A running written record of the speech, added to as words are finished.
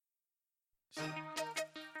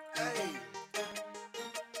Hey.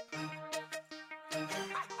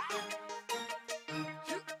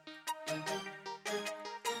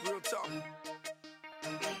 Real talk.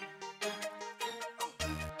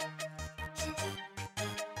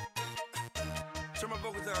 Turn my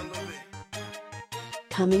vocals down a little bit.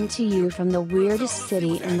 Coming to you from the weirdest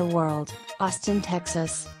city in the world, Austin,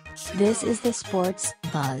 Texas. This is the Sports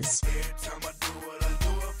Buzz.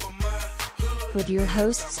 With your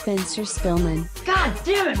host Spencer Spillman. God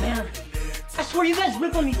damn it, man! I swear you guys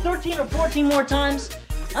rip on me 13 or 14 more times,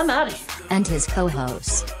 I'm out of here. And his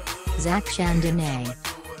co-host, Zach Chandonnet.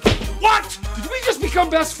 What? Did we just become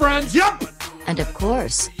best friends? Yep! And of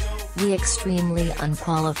course, the extremely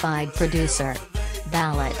unqualified producer,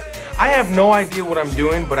 Ballad. I have no idea what I'm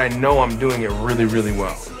doing, but I know I'm doing it really, really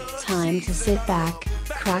well. Time to sit back,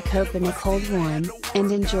 crack open a cold one, and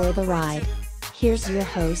enjoy the ride. Here's your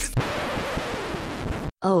host.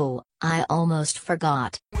 Oh, I almost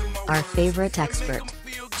forgot. Our favorite expert,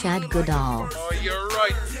 Chad Goodall. Oh, you're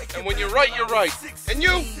right. And when you're right, you're right. And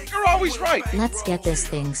you're always right. Let's get this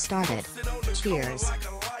thing started. Cheers.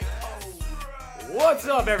 What's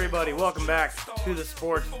up, everybody? Welcome back to the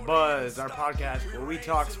Sports Buzz, our podcast where we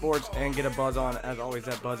talk sports and get a buzz on. As always,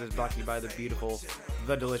 that buzz is brought to you by the beautiful,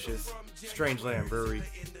 the delicious Strangeland Brewery.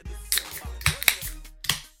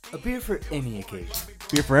 A beer for any occasion.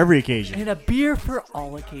 Beer for every occasion. And a beer for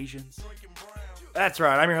all occasions. That's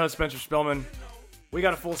right. I'm your host, Spencer Spillman. We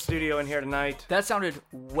got a full studio in here tonight. That sounded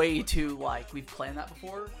way too like we've planned that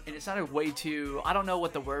before, and it sounded way too, I don't know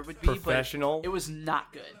what the word would be, Professional. but it was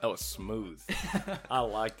not good. That was smooth. I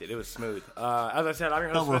liked it. It was smooth. As I said, I'm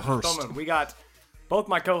your host, Well Spencer rehearsed. Spillman. We got both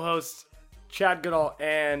my co-hosts, Chad Goodall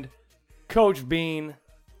and Coach Bean.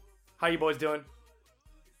 How you boys doing?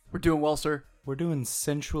 We're doing well, sir. We're doing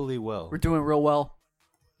sensually well. We're doing real well.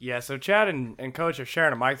 Yeah, so Chad and Coach are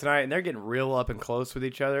sharing a mic tonight, and they're getting real up and close with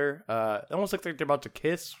each other. It almost looks like they're about to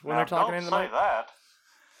kiss when they're talking into the mic.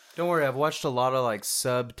 Don't worry, I've watched a lot of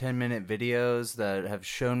sub 10-minute videos that have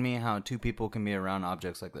shown me how two people can be around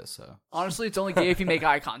objects like this. So Honestly, it's only gay if you make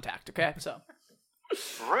eye contact, okay? So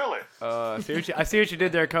I see what you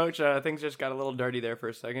did there, Coach. Things just got a little dirty there for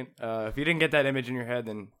a second. If you didn't get that image in your head,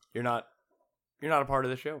 then you're not a part of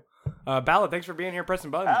the show. Ballard, thanks for being here, pressing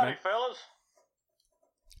buttons, man. fellas.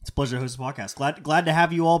 It's a pleasure to host the podcast. Glad to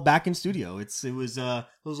have you all back in studio. It was a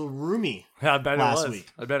roomy I bet last it was. week.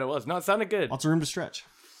 I bet it was. No, it sounded good. Lots of room to stretch.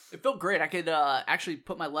 it felt great. I could actually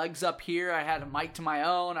put my legs up here. I had a mic to my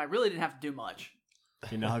own. I really didn't have to do much.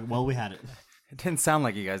 You know how well we had it. it didn't sound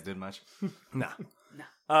like you guys did much.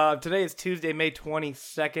 No. Today is Tuesday, May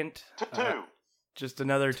 22nd. Just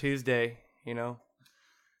another Tuesday, you know.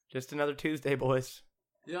 Just another Tuesday, boys.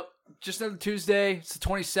 Yep. Just another Tuesday. It's the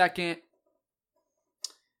 22nd.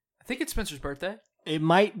 I think it's Spencer's birthday, It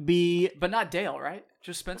might be, but not Dale, right?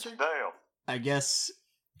 Just Spencer? Dale. I guess,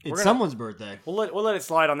 it's gonna- someone's birthday. We'll let it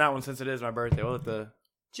slide on that one since it is my birthday. We'll let the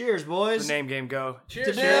Cheers, boys. name game go.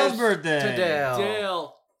 To Dale's birthday. To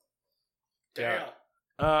Dale. Dale.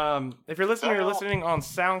 If you're listening on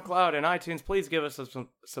SoundCloud and iTunes, please give us some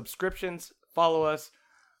subscriptions, follow us,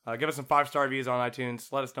 give us some 5-star reviews on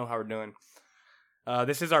iTunes. Let us know how we're doing.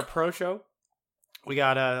 This is our pro show. We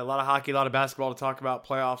got a lot of hockey, a lot of basketball to talk about.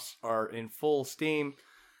 Playoffs are in full steam,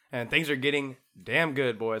 and things are getting damn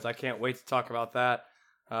good, boys. I can't wait to talk about that.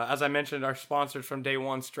 As I mentioned, our sponsors from day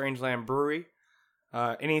one, Strangeland Brewery.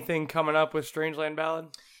 Anything coming up with Strangeland Ballad?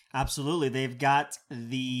 Absolutely. They've got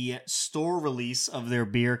the store release of their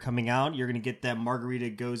beer coming out. You're going to get that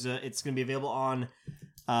Margarita Goza. It's going to be available on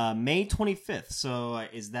May 25th. So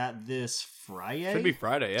is that this Friday? Should be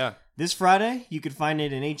Friday, yeah. This Friday, you can find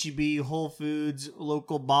it in H-E-B, Whole Foods,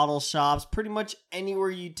 local bottle shops, pretty much anywhere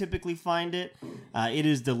you typically find it. It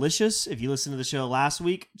is delicious. If you listened to the show last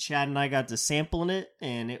week, Chad and I got to sampling it,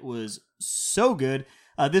 and it was so good.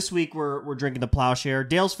 This week, we're drinking the Plowshare,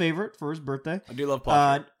 Dale's favorite for his birthday. I do love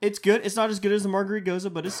Plowshare. It's good. It's not as good as the Margarita Goza,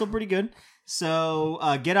 but it's still pretty good. So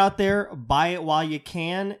get out there, buy it while you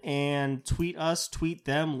can, and tweet us, tweet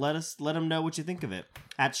them. Let them know what you think of it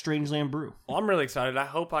at Strangeland Brew. Well, I'm really excited. I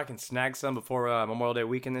hope I can snag some before Memorial Day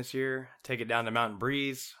weekend this year. Take it down to Mountain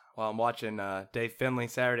Breeze while I'm watching Dave Finley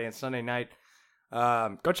Saturday and Sunday night.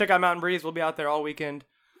 Go check out Mountain Breeze. We'll be out there all weekend.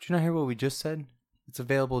 Did you not hear what we just said? It's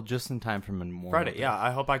available just in time for Memorial Friday, Day. yeah.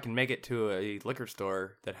 I hope I can make it to a liquor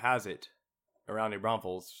store that has it around New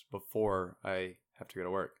Braunfels before I have to go to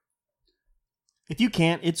work. If you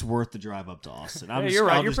can't, it's worth the drive up to Austin. You're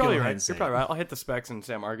right. You're probably right. I'll hit the specs in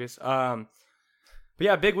San Marcos. But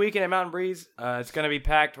yeah, big weekend at Mountain Breeze. It's going to be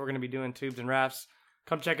packed. We're going to be doing tubes and rafts.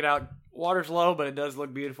 Come check it out. Water's low, but it does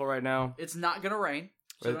look beautiful right now. It's not going to rain,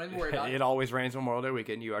 so don't even worry about it. It always rains Memorial Day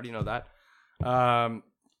weekend. You already know that. Yeah,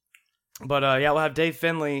 we'll have Dave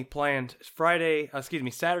Finley planned Saturday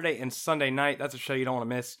and Sunday night. That's a show you don't want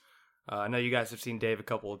to miss. I know you guys have seen Dave a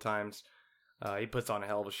couple of times. He puts on a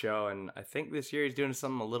hell of a show, and I think this year he's doing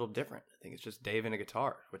something a little different. I think it's just Dave and a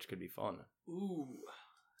guitar, which could be fun. Ooh.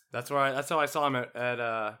 That's how I saw him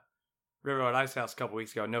at Riverwood Ice House a couple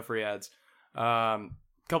weeks ago. No free ads. A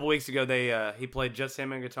couple weeks ago, he played just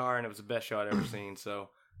him and guitar, and it was the best show I'd ever seen. So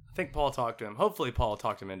I think Paul talked to him. Hopefully, Paul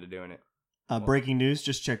talked him into doing it. Breaking news,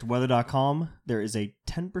 just checked weather.com. There is a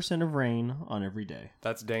 10% of rain on every day.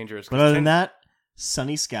 That's dangerous. But other than that,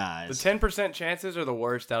 sunny skies. The 10% chances are the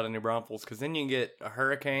worst out of New Braunfels, because then you can get a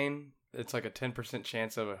hurricane. It's like a 10%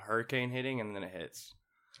 chance of a hurricane hitting, and then it hits.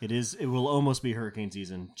 It will almost be hurricane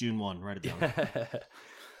season. June 1, write it down.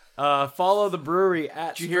 Follow the brewery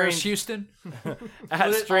at Did you hear us, Houston?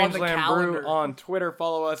 at Strangeland calendar. Brew on Twitter.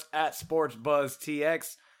 Follow us at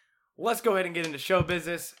SportsBuzzTX. Let's go ahead and get into show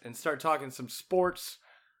business and start talking some sports.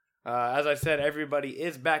 As I said, everybody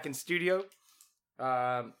is back in studio.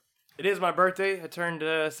 It is my birthday. I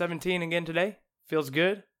turned 17 again today. Feels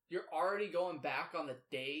good. You're already going back on the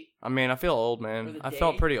date. I mean, I feel old, man. I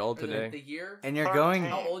felt pretty old today. The year. And you're going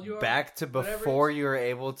How old you are? back to before you were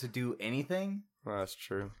able to do anything? Well, that's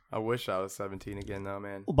true. I wish I was 17 again, though,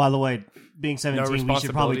 man. Well, by the way, being 17, we should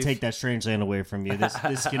probably responsibilities. take that Strangeland away from you.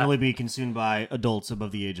 This can only be consumed by adults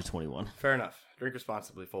above the age of 21. Fair enough. Drink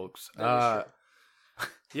responsibly, folks. That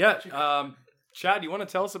Chad, you want to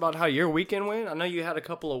tell us about how your weekend went? I know you had a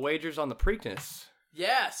couple of wagers on the Preakness.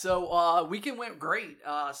 Yeah, so weekend went great.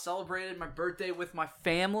 Celebrated my birthday with my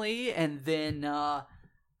family, and then, of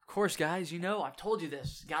course, guys, I've told you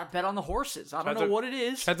this. Got to bet on the horses. I don't know what it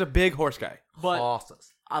is. Chad's a big horse guy. But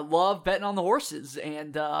Horses. I love betting on the horses,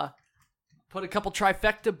 and put a couple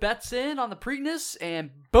trifecta bets in on the Preakness,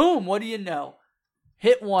 and boom, what do you know?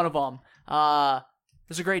 Hit one of them. It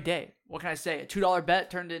was a great day. What can I say? A $2 bet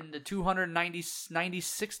turned into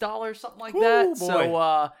 $296, something like that. Ooh, boy.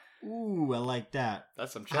 So, Ooh, I like that.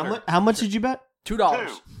 That's some cheddar. How much did you bet?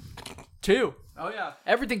 $2. Two. Oh, yeah.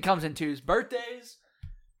 Everything comes in twos. Birthdays.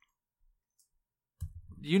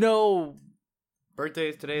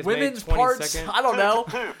 Birthdays today is Women's May 22nd. parts. I don't know.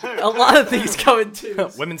 A lot of things come in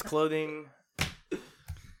twos. Women's clothing.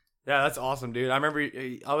 Yeah, that's awesome, dude. I remember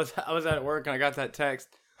I was at work and I got that text.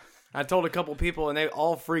 I told a couple people and they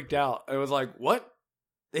all freaked out. It was like, what?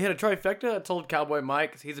 They hit a trifecta? I told Cowboy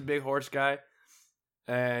Mike, 'cause he's a big horse guy.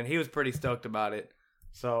 And he was pretty stoked about it.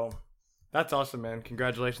 So, that's awesome, man.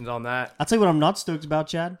 Congratulations on that. I'll tell you what I'm not stoked about,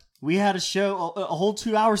 Chad. We had a show, a whole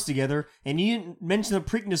 2 hours together, and you didn't mention the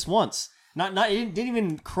Preakness once. It didn't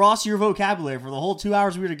even cross your vocabulary for the whole 2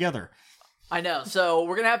 hours we were together. I know. So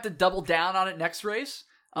we're going to have to double down on it next race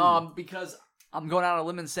because I'm going out on a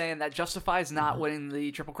limb and saying that justifies not winning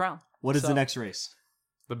the Triple Crown. What is the next race?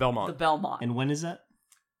 The Belmont. The Belmont. And when is that?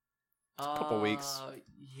 A couple weeks.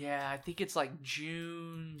 Yeah, I think it's like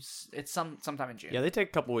June. It's sometime in June. Yeah, they take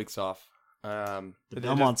a couple weeks off. The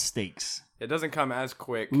Belmont Stakes. It doesn't come as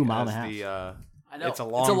quick mile and as a half. the... I know. It's a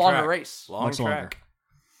longer track. race. Long Much longer. track.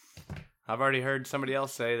 I've already heard somebody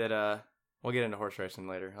else say that we'll get into horse racing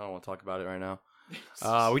later. I don't want to talk about it right now.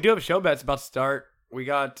 We do have a show bet's about to start. We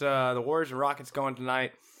got the Warriors and Rockets going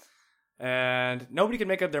tonight. And nobody could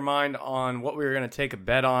make up their mind on what we were going to take a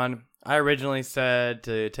bet on. I originally said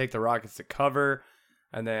to take the Rockets to cover.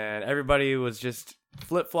 And then everybody was just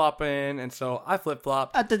flip-flopping. And so I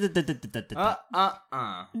flip-flopped.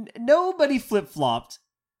 Nobody flip-flopped.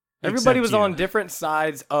 Everybody except was you. on different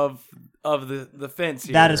sides of the fence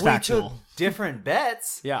here. That is We factual. took different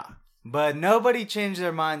bets, Yeah. but nobody changed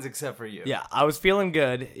their minds except for you. Yeah, I was feeling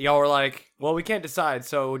good. Y'all were like, well, we can't decide,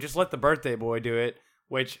 so just let the birthday boy do it.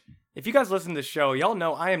 Which, if you guys listen to the show, y'all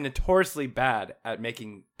know I am notoriously bad at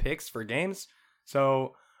making picks for games.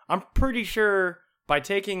 So I'm pretty sure by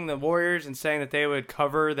taking the Warriors and saying that they would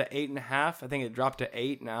cover the 8.5, I think it dropped to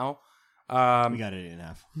 8 now. We got it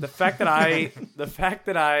 8.5. The fact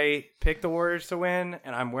that I picked the Warriors to win,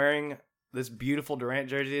 and I'm wearing this beautiful Durant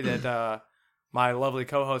jersey that my lovely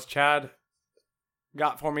co-host Chad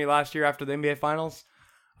got for me last year after the NBA Finals,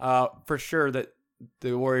 for sure that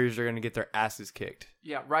the Warriors are going to get their asses kicked.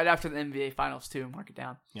 Yeah, right after the NBA Finals, too. Mark it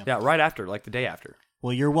down. Yeah, right after, like the day after.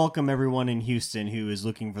 Well, you're welcome, everyone in Houston who is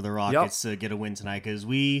looking for the Rockets to get a win tonight, because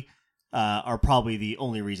we are probably the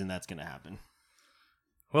only reason that's going to happen.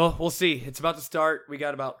 Well, we'll see. It's about to start. We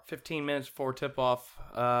got about 15 minutes before tip-off.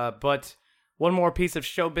 But one more piece of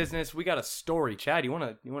show business. We got a story. Chad, you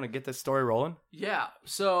want to get this story rolling? Yeah.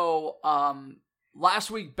 So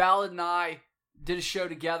last week, Ballard and I did a show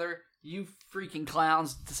together. You freaking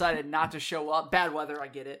clowns decided not to show up. Bad weather, I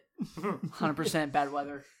get it. 100% bad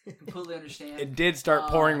weather. Completely understand. It did start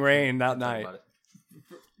pouring rain that night.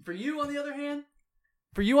 For you, on the other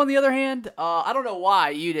hand, I don't know why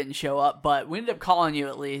you didn't show up, but we ended up calling you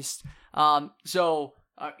at least. One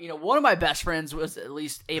of my best friends was at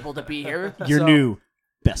least able to be here. Your new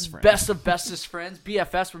best friend. Best of bestest friends.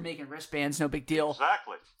 BFS were making wristbands, no big deal.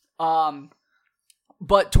 Exactly.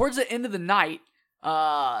 But towards the end of the night,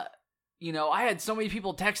 I had so many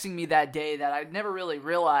people texting me that day that I never really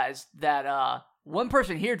realized that one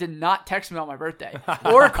person here did not text me on my birthday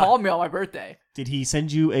or call me on my birthday. Did he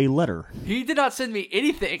send you a letter? He did not send me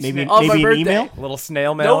anything Maybe on my an birthday. email? A little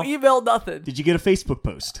snail mail. No email, nothing. Did you get a Facebook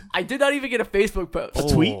post? I did not even get a Facebook post.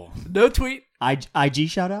 A tweet? No tweet. IG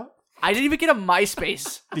shout out? I didn't even get a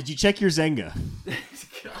MySpace. Did you check your Zynga?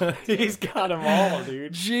 He's got them all,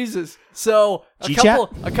 dude. Jesus. So G-chat?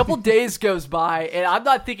 a couple days goes by, and I'm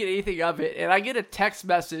not thinking anything of it, and I get a text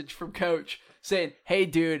message from Coach saying, "Hey,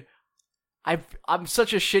 dude, I'm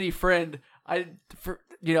such a shitty friend.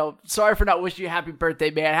 Sorry for not wishing you a happy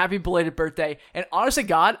birthday, man. Happy belated birthday." And honest to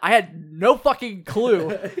God, I had no fucking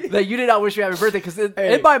clue that you did not wish me a happy birthday, because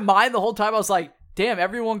in my mind the whole time I was like, damn,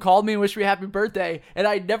 everyone called me and wished me a happy birthday, and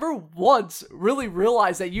I never once really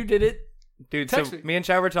realized that you did it. Dude, Text so me. me and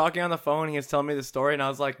Chad were talking on the phone. He was telling me the story, and I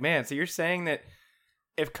was like, man, so you're saying that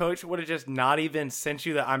if Coach would have just not even sent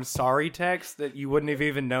you the I'm sorry text, that you wouldn't have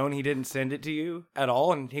even known he didn't send it to you at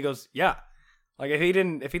all? And he goes, yeah. Like, if he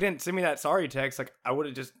didn't send me that sorry text, like, I would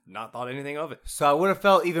have just not thought anything of it. So I would have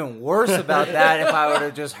felt even worse about that if I would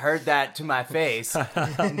have just heard that to my face.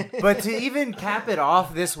 But to even cap it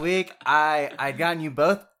off this week, I'd gotten you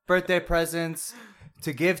both birthday presents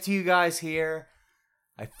to give to you guys here.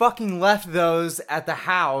 I fucking left those at the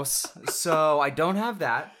house, so I don't have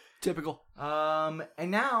that. Typical.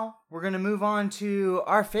 And now we're going to move on to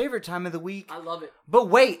our favorite time of the week. I love it. But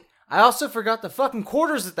wait, I also forgot the fucking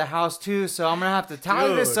quarters at the house too, so I'm going to have to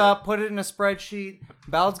tally this up, put it in a spreadsheet.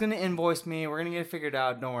 Ballard's going to invoice me. We're going to get it figured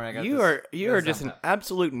out. Don't worry, I got this. You are just an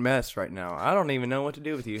absolute mess right now. I don't even know what to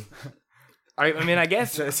do with you. I mean, I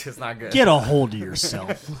guess This is not good. Get a hold of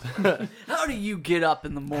yourself. How do you get up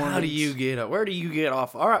in the morning? How do you get up? Where do you get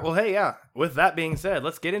off? All right, well, hey, yeah. With that being said,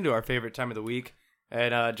 let's get into our favorite time of the week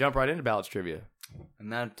and jump right into Ballard's Trivia.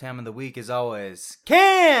 And that time of the week is always,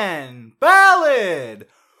 can Ballard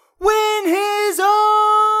win his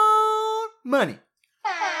own money?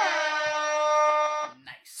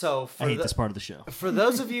 So I hate this part of the show. For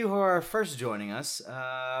those of you who are first joining us,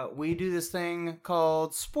 we do this thing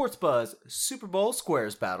called Sports Buzz Super Bowl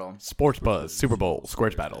Squares Battle. Sports Buzz, Super Bowl,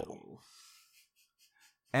 Squares Battle.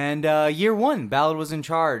 And year one, Ballard was in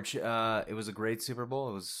charge. It was a great Super Bowl.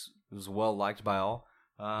 It was well liked by all.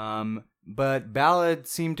 But Ballard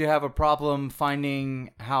seemed to have a problem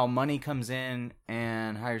finding how money comes in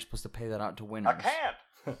and how you're supposed to pay that out to winners. I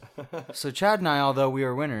can't. So Chad and I, although we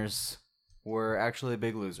are winners, were actually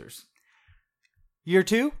big losers. Year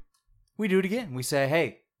two, we do it again. We say,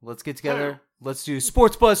 hey, let's get together. Let's do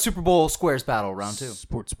Sports Buzz Super Bowl Squares Battle round two.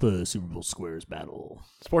 Sports Buzz Super Bowl Squares Battle.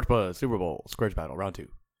 Sports Buzz, Super Bowl, Squares Battle, round two.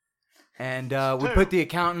 And we put the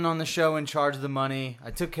accountant on the show in charge of the money. I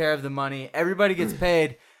took care of the money. Everybody gets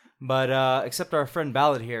paid, but except our friend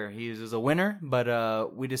Ballard here. He is a winner,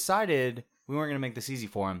 but we decided we weren't going to make this easy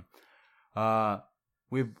for him.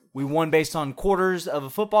 We won based on quarters of a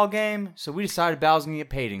football game, so we decided Ballard's going to get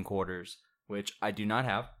paid in quarters, which I do not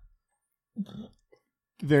have.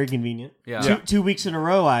 Very convenient. Yeah. Two weeks in a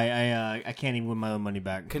row, I can't even win my own money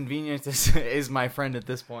back. Convenience is my friend at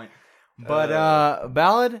this point. But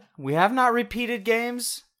Ballard, we have not repeated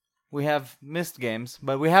games. We have missed games,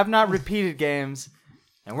 but we have not repeated games,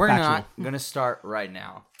 and we're not going to start right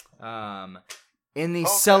now. In the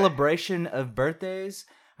celebration of birthdays,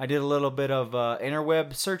 I did a little bit of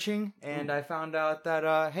interweb searching, and I found out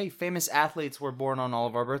that, hey, famous athletes were born on all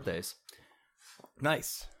of our birthdays.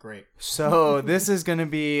 Nice. Great. So this is going to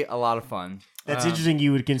be a lot of fun. That's interesting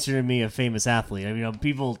you would consider me a famous athlete. I mean,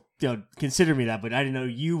 people consider me that, but I didn't know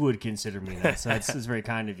you would consider me that. So that's very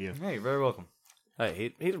kind of you. Hey, you're very welcome.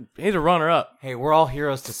 Hey, he's a runner-up. Hey, we're all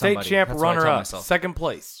heroes to State somebody. champ That's what I tell runner-up, myself. second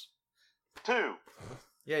place. 2.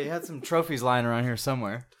 Yeah, you had some trophies lying around here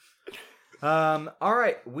somewhere. All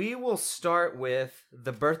right, we will start with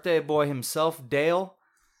the birthday boy himself, Dale,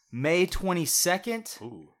 May 22nd.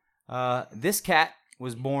 Ooh. This cat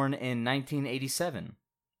was born in 1987.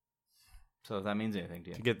 So if that means anything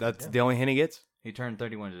to you. That's the only hint he gets? He turned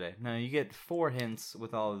 31 today. No, you get 4 hints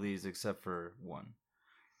with all of these except for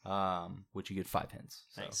 1, which you get 5 hints.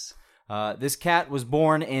 So. Nice. This cat was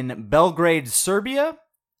born in Belgrade, Serbia.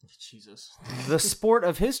 Jesus. The sport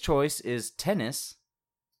of his choice is tennis.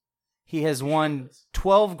 He has won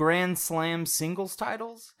 12 Grand Slam singles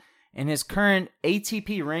titles, and his current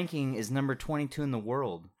ATP ranking is number 22 in the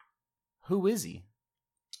world. Who is he?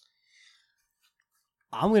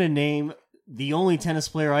 I'm going to name the only tennis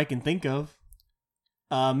player I can think of,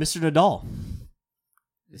 Mr. Nadal.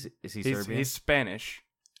 Is he He's, Serbian? he's Spanish.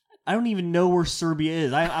 I don't even know where Serbia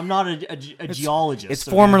is. I'm not a geologist. It's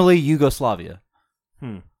okay? formerly Yugoslavia.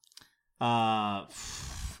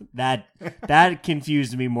 That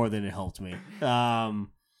confused me more than it helped me. I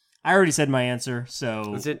already said my answer,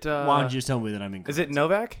 so Is it, why don't you just tell me that I'm incorrect? Is it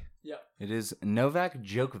Novak? Yep. It is Novak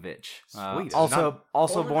Djokovic. Sweet. Also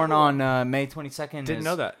Former born number on May 22nd. Didn't is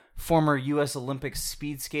know that. Former U.S. Olympic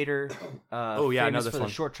speed skater. Oh, yeah, I know famous this for one.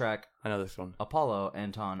 the short track. I know this one. Apollo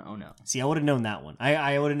Anton Ono. See, I would have known that one.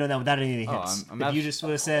 I would have known that without any Oh, hints. I'm if you abs- just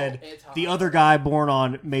would have said Anton. the other guy born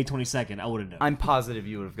on May 22nd, I would have known. I'm positive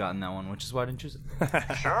you would have gotten that one, which is why I didn't choose it.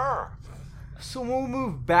 Sure. So we'll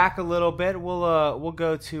move back a little bit. We'll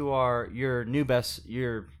go to your new best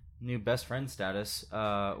friend status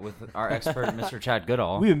with our expert Mr. Chad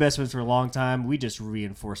Goodall. We've been best friends for a long time. We just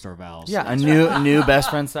reinforced our vows. Yeah, a new best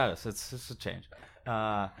friend status. It's a change.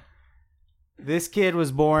 This kid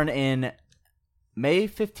was born in May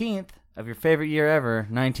 15th of your favorite year ever,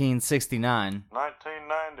 1969.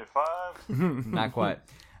 1995. Not quite.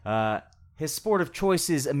 His sport of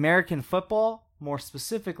choice is American football. More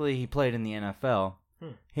specifically, he played in the NFL.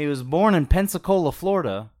 He was born in Pensacola,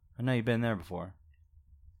 Florida. I know you've been there before.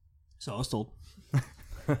 So I was told.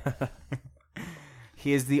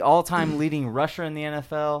 He is the all-time leading rusher in the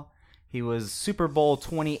NFL. He was Super Bowl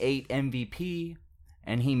 28 MVP,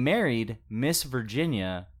 and he married Miss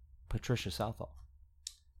Virginia, Patricia Southall.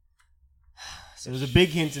 So there's a big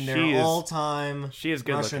hint in there. She is- All-time she is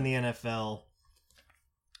good rusher in looking. the NFL.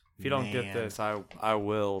 If you don't Man. get this, I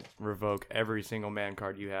will revoke every single man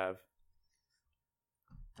card you have.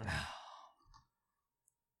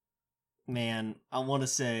 Man, I want to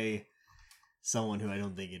say someone who I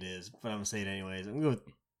don't think it is, but I'm going to say it anyways. I'm going to go with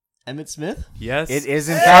Emmitt Smith. Yes. It is,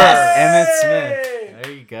 in fact, Emmitt Smith.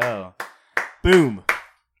 There you go. Boom.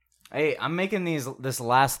 Hey, I'm making this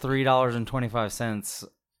last $3.25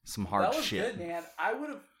 some hard That was shit. good, man. I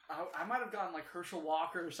might have gone like Herschel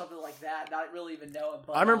Walker or something like that. Not really even know him.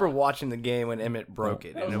 But, I remember watching the game when Emmett broke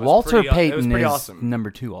it. And it was Walter pretty, Payton it was pretty is awesome. number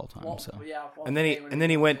 2 all time. Walter, So yeah, Walter And then he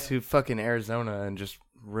Payton went yeah. to fucking Arizona and just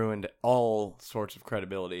ruined all sorts of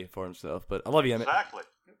credibility for himself. But I love you, Emmett. Exactly.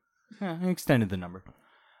 yeah, he extended the number.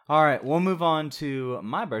 All right, we'll move on to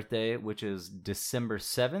my birthday, which is December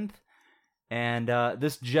 7th. And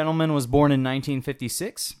this gentleman was born in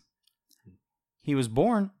 1956. He was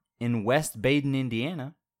born in West Baden,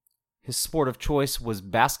 Indiana. His sport of choice was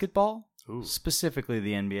basketball, specifically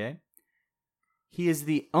the NBA. He is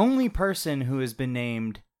the only person who has been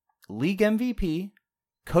named League MVP,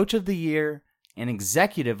 Coach of the Year, and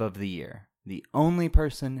Executive of the Year. The only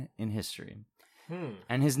person in history.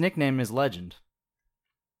 And his nickname is Legend.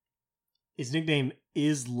 His nickname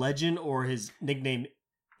is Legend, or his nickname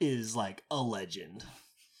is like a legend?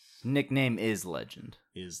 Nickname is Legend.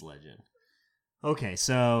 Is Legend. Okay,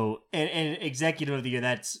 so, and Executive of the Year,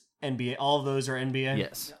 that's NBA. All of those are NBA?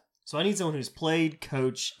 Yes. So I need someone who's played,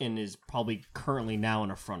 coach, and is probably currently now in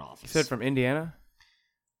a front office. You said from Indiana?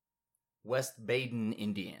 West Baden,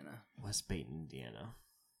 Indiana. West Baden, Indiana.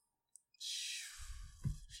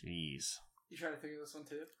 Jeez. You trying to think of this one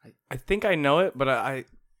too? I think I know it, but I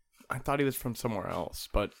thought he was from somewhere else.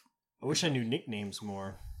 But I wish I knew nicknames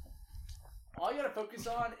more. All you gotta focus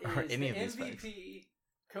on Or is the any of these MVP,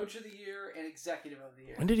 Coach of the Year, and Executive of the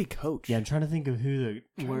Year. when did he coach? Yeah, I'm trying to think of who Trying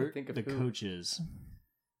to where think of the who. coach is.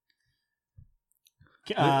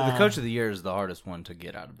 The Coach of the Year is the hardest one to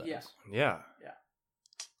get out of bed. Yeah. Yeah.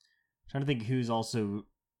 Trying to think who's also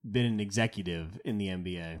been an executive in the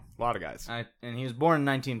NBA. A lot of guys. And he was born in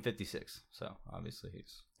 1956, so obviously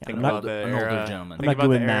he's Think I'm not- about the an older era. gentleman. I'm Think not about good the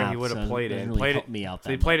with era math, he would have so played it in. doesn't really Played help it, me out so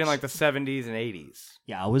he that played in much. like the 70s and 80s.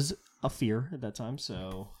 Yeah, I was a fear at that time,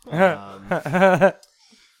 so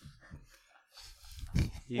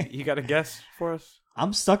You got a guess for us?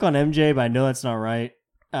 I'm stuck on MJ, but I know that's not right.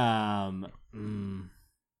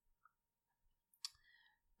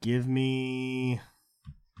 Give me.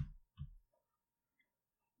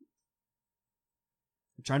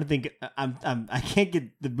 I'm trying to think. I can't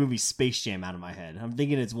get the movie Space Jam out of my head. I'm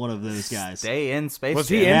thinking it's one of those guys. Stay in Space Was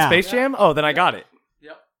Jam. he in Yeah. Space Jam? Oh, then I got it.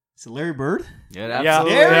 Yep. Is it Larry Bird? Yeah, Yeah.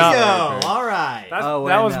 absolutely. There we Yeah. go. All right. That's, Oh,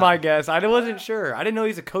 that and, was my guess. I wasn't sure. I didn't know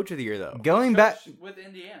he's a coach of the year, though. Going back with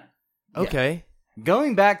Indiana. Okay.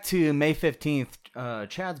 Going back to May 15th,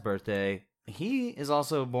 Chad's birthday, he is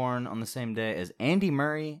also born on the same day as Andy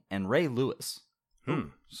Murray and Ray Lewis.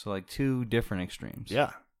 So like two different extremes.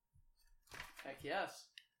 Yeah. yes.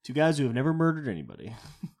 Two guys who have never murdered anybody.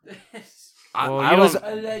 I was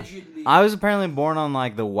Allegedly. I was apparently born on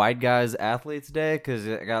like the white guys athletes day because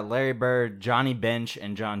I got Larry Bird, Johnny Bench,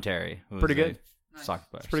 and John Terry. Who was Pretty good. Soccer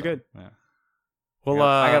player. It's pretty good. Yeah. Well,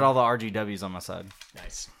 I got all the RGWs on my side.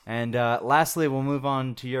 Nice. And lastly, we'll move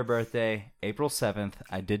on to your birthday, April 7th.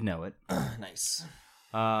 I did know it. Nice.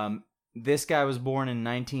 This guy was born in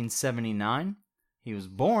 1979. He was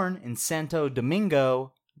born in Santo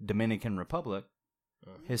Domingo, Dominican Republic.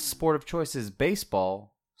 His sport of choice is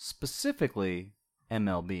baseball, specifically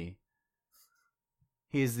MLB.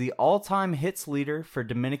 He is the all-time hits leader for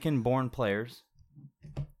Dominican-born players.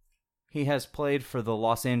 He has played for the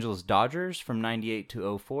Los Angeles Dodgers from 98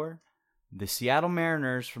 to 04, the Seattle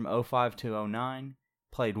Mariners from 05 to 09,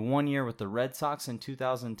 played 1 year with the Red Sox in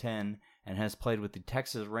 2010, and has played with the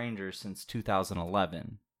Texas Rangers since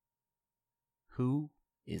 2011. Who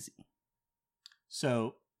is he?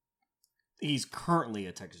 So, he's currently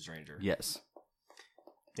a Texas Ranger. Yes.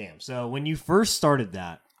 Damn. So, when you first started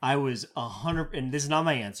that, I was 100%, and this is not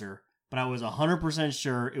my answer, but I was 100%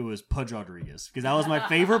 sure it was Pudge Rodriguez because that was my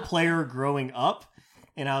favorite player growing up.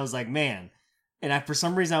 And I was like, man. And for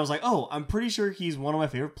some reason, I was like, oh, I'm pretty sure he's one of my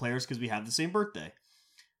favorite players because we have the same birthday.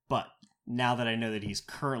 But now that I know that he's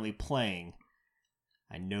currently playing,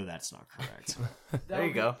 I know that's not correct. There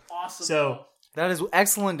you go. Awesome. So, that is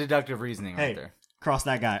excellent deductive reasoning right there. Cross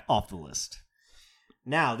that guy off the list.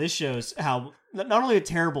 Now, this shows how not only a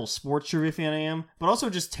terrible sports trivia fan I am, but also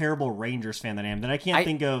just terrible Rangers fan that I am. That I can't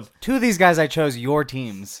think of. Two of these guys I chose your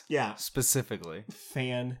teams. Yeah. Specifically.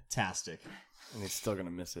 Fantastic. And he's still going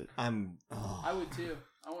to miss it. I would too.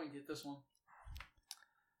 I want to get this one.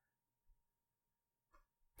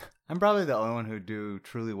 I'm probably the only one who do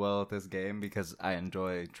truly well at this game because I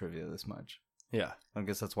enjoy trivia this much. Yeah. I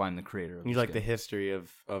guess that's why I'm the creator of You this like game. the history of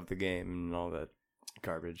the game and all that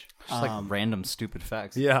garbage. Just like random stupid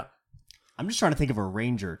facts. Yeah. I'm just trying to think of a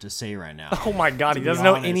Ranger to say right now. Oh my god, he doesn't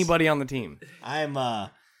know anybody on the team. I'm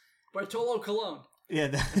Bartolo Colon. Yeah,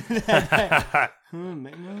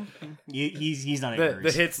 he's not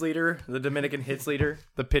the hits leader, the Dominican hits leader,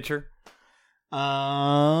 the pitcher.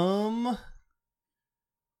 Man,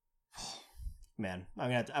 I'm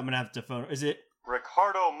gonna have to phone. Is it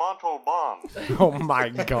Ricardo Montalban? Oh my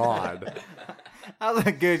god. That was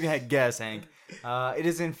a good guess, Hank. It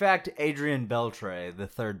is in fact Adrian Beltre, the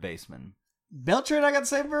third baseman. Beltre and I got the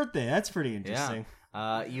same birthday. That's pretty interesting.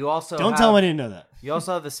 You also don't tell him I didn't know that. You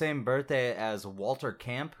also have the same birthday as Walter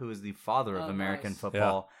Camp, who is the father of American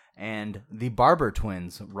football, and the Barber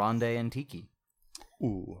twins, Rondé and Tiki.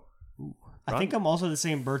 Ooh. I think I'm also the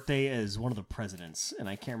same birthday as one of the presidents, and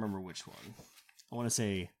I can't remember which one. I want to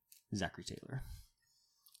say Zachary Taylor.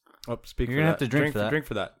 Oh, speak you're for gonna that. have to drink for that. Drink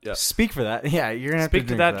for that. Yeah. Speak for that. Yeah, you're gonna have speak to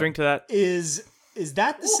to that. Drink to that. Is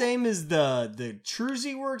that the same as the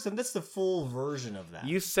Truzy works? And that's the full version of that.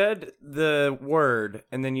 You said the word,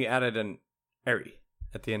 and then you added an airy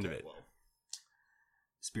at the end of it. Well,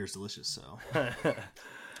 this beer's delicious, so.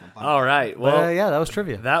 All right. Well, yeah, that was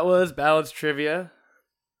trivia. That was Ballad's trivia.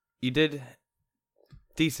 You did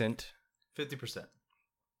decent. 50%.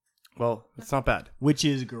 Well, it's not bad. Which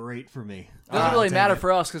is great for me. Doesn't really matter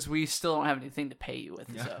for us because we still don't have anything to pay you with.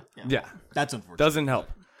 Yeah. So. Yeah. That's unfortunate. Doesn't help.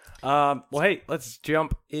 Well, hey, let's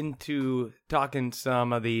jump into talking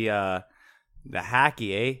some of the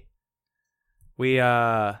hacky, eh?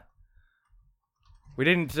 We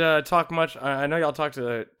didn't talk much. I know y'all talked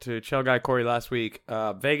to Chell Guy Corey last week.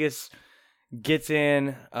 Vegas gets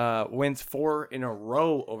in, wins 4 in a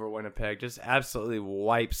row over Winnipeg. Just absolutely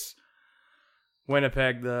wipes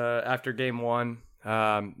Winnipeg after game 1.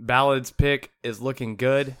 Ballad's pick is looking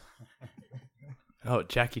good. Oh,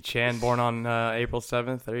 Jackie Chan, born on April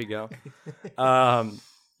 7th. There you go.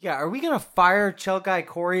 Yeah, are we going to fire Chell Guy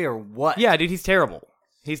Corey or what? Yeah, dude, he's terrible.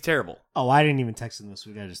 He's terrible. Oh, I didn't even text him this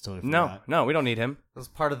week. I just totally forgot. No, we don't need him. That was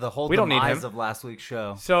part of the whole We don't need demise him. of last week's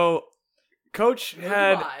show. So, Coach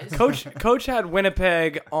had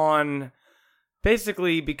Winnipeg on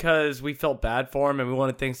basically because we felt bad for him and we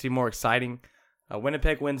wanted things to be more exciting.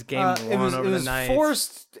 Winnipeg wins game 1 over the Knights.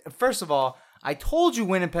 Forced. First of all, I told you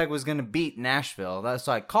Winnipeg was going to beat Nashville.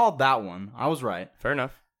 So I called that one. I was right. Fair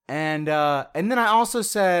enough. And then I also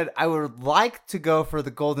said I would like to go for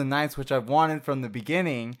the Golden Knights, which I've wanted from the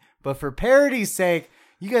beginning. But for parity's sake,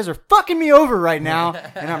 you guys are fucking me over right now,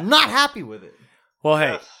 and I'm not happy with it. Well,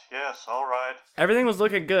 hey. Yes, all right. Everything was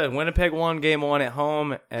looking good. Winnipeg won game 1 at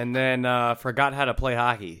home and then forgot how to play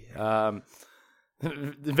hockey. The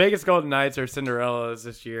Vegas Golden Knights are Cinderellas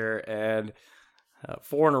this year, and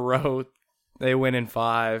 4 in a row, they win in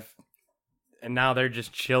 5. And now they're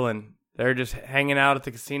just chilling. They're just hanging out at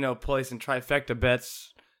the casino place and trifecta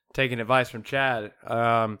bets, taking advice from Chad,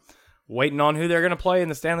 waiting on who they're going to play in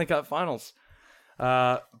the Stanley Cup Finals.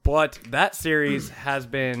 But that series has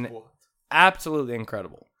been absolutely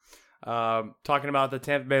incredible. Talking about the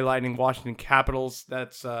Tampa Bay Lightning, Washington Capitals.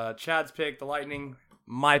 That's Chad's pick, the Lightning.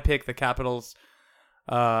 My pick, the Capitals.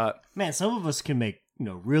 Man, some of us can make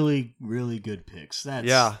really, really good picks.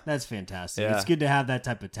 That's fantastic. Yeah. It's good to have that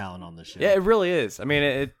type of talent on the show. Yeah, it really is. I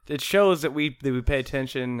mean, it shows that we pay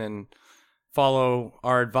attention and follow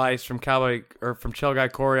our advice from Chill Guy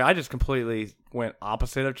Corey. I just completely went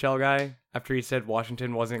opposite of Chill Guy after he said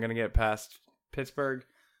Washington wasn't going to get past Pittsburgh.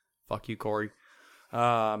 Fuck you, Corey.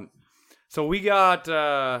 So we got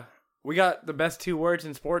the best 2 words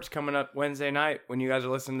in sports coming up Wednesday night when you guys are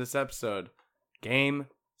listening to this episode. Game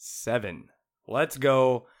 7. Let's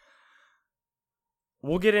go.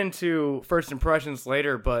 We'll get into first impressions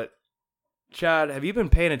later, but Chad, have you been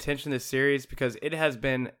paying attention to this series? Because it has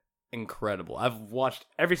been incredible. I've watched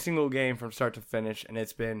every single game from start to finish, and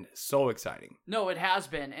it's been so exciting. No, it has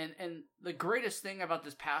been. And the greatest thing about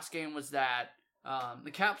this past game was that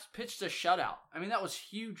the Caps pitched a shutout. I mean, that was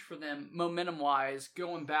huge for them momentum-wise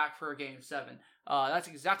going back for a Game 7. That's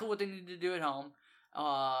exactly what they needed to do at home.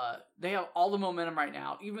 They have all the momentum right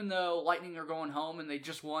now, even though Lightning are going home and they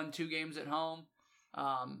just won 2 games at home.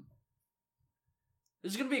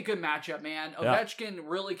 This is going to be a good matchup, man. Ovechkin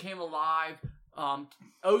really came alive.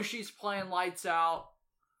 Oshie's playing lights out.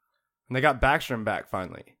 And they got Backstrom back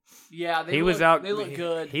finally. Yeah, He was out. They look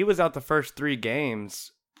good. He was out the first 3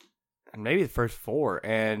 games, and maybe the first 4.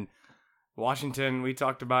 And Washington, we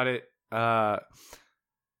talked about it.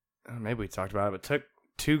 Maybe we talked about it, but took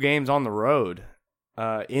 2 games on the road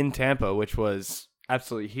in Tampa, which was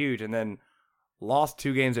absolutely huge, and then lost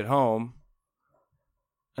 2 games at home.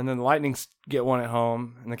 And then the Lightning get 1 at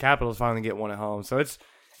home, and the Capitals finally get 1 at home. So it's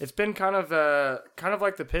been kind of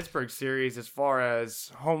like the Pittsburgh series as far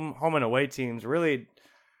as home and away teams. Really,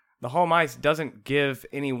 the home ice doesn't give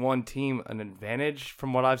any one team an advantage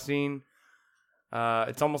from what I've seen.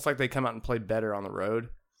 It's almost like they come out and play better on the road,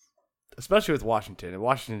 especially with Washington. And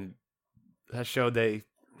Washington has showed they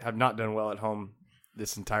have not done well at home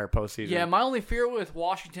this entire postseason. Yeah, my only fear with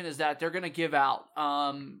Washington is that they're going to give out.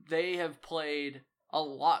 They have played a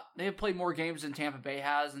lot. They have played more games than Tampa Bay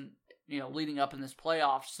has, and leading up in this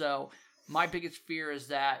playoff. So my biggest fear is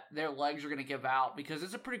that their legs are going to give out because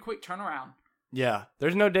it's a pretty quick turnaround. Yeah,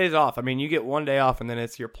 there's no days off. I mean, you get 1 day off, and then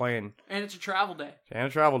you're playing. And it's a travel day. And a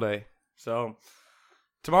travel day. So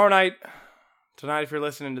tonight, if you're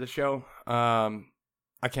listening to the show,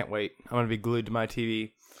 I can't wait. I'm going to be glued to my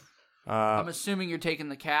TV. I'm assuming you're taking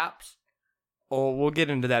the Caps. Well, we'll get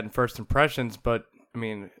into that in first impressions, but I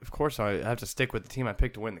mean, of course, I have to stick with the team I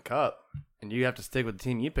picked to win the cup, and you have to stick with the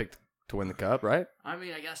team you picked to win the cup, right? I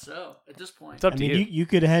mean, I guess so. At this point, it's up to you. You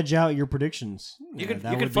could hedge out your predictions. You could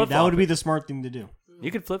flip-flop. That would be the smart thing to do. You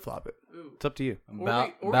could flip flop it. It's up to you.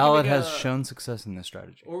 Ballard has shown success in this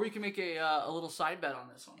strategy. Or we can make a little side bet on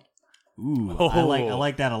this one. Ooh, I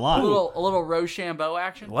like that a lot. A little Rochambeau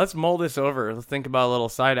action. Let's mull this over. Let's think about a little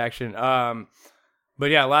side action. But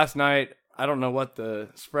yeah, last night, I don't know what the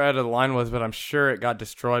spread of the line was, but I'm sure it got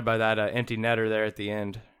destroyed by that empty netter there at the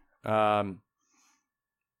end.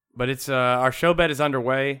 But it's our show bet is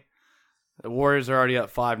underway. The Warriors are already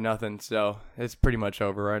up 5-0, so it's pretty much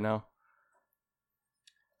over right now.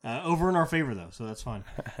 Over in our favor, though, so that's fine.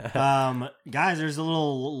 Guys, there's a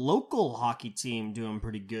little local hockey team doing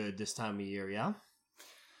pretty good this time of year, yeah?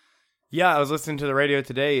 Yeah, I was listening to the radio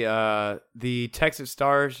today. The Texas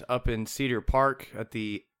Stars up in Cedar Park at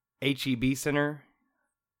the HEB Center.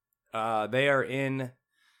 They are in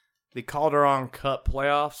the Calderon Cup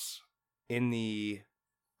playoffs in the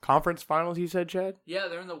conference finals, you said, Chad? Yeah,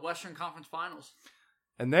 they're in the Western Conference Finals.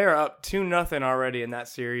 And they are up 2-0 already in that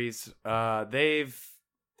series.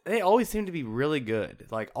 They always seem to be really good.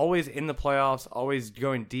 Like, always in the playoffs, always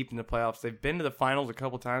going deep in the playoffs. They've been to the finals a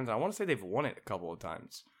couple times. I want to say they've won it a couple of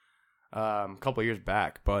times. A couple of years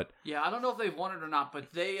back, but... Yeah, I don't know if they've won it or not,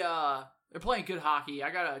 but they're playing good hockey. I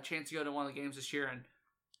got a chance to go to one of the games this year, and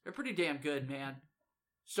they're pretty damn good, man.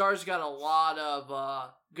 Stars got a lot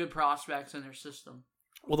of good prospects in their system.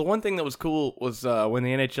 Well, the one thing that was cool was when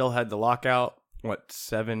the NHL had the lockout,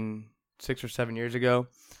 6 or 7 years ago,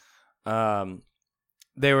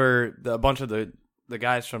 they were a bunch of the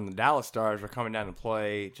guys from the Dallas Stars were coming down to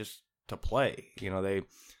play just to play. They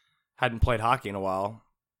hadn't played hockey in a while,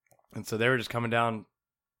 and so they were just coming down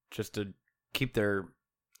just to keep their,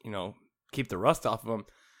 keep the rust off of them.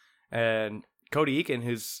 And Cody Eakin,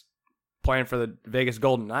 who's playing for the Vegas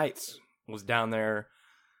Golden Knights, was down there.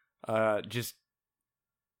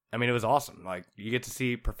 It was awesome. Like, you get to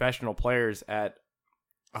see professional players at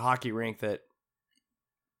a hockey rink that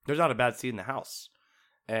there's not a bad seat in the house.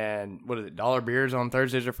 And what is it? $1 beers on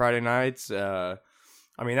Thursdays or Friday nights. I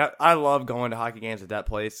mean, I love going to hockey games at that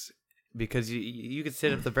place because you can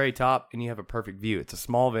sit at the very top and you have a perfect view. It's a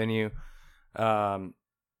small venue.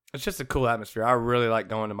 It's just a cool atmosphere. I really like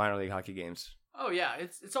going to minor league hockey games. Oh yeah,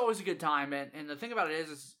 it's always a good time, and the thing about it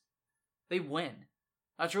is they win.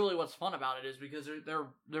 That's really what's fun about it, is because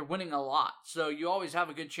they're winning a lot. So you always have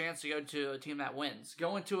a good chance to go to a team that wins.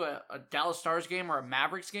 Going to a Dallas Stars game or a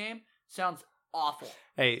Mavericks game sounds awful.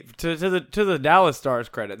 Hey, to the Dallas Stars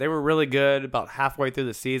credit, they were really good about halfway through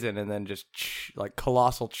the season, and then just like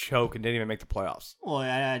colossal choke and didn't even make the playoffs. Well,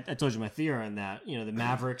 I told you my theory on that. You know, the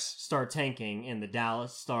Mavericks start tanking, and the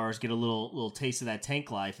Dallas Stars get a little taste of that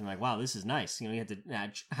tank life, and like, wow, this is nice. You know, you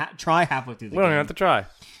have to try halfway through the game. We don't even have to try.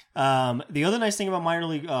 The other nice thing about minor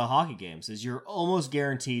league hockey games is you're almost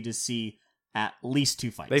guaranteed to see at least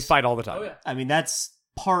 2 fights. They fight all the time. Oh, yeah. I mean, that's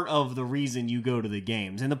part of the reason you go to the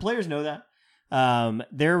games, and the players know that.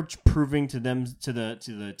 They're proving to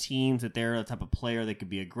the teams that they're the type of player that could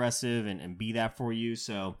be aggressive and be that for you.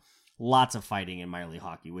 So lots of fighting in minor league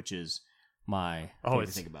hockey, which is my thing to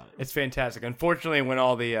think about it. It's fantastic. Unfortunately, when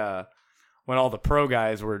all the pro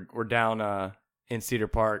guys were down in Cedar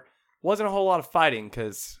Park, wasn't a whole lot of fighting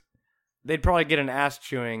because they'd probably get an ass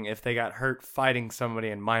chewing if they got hurt fighting somebody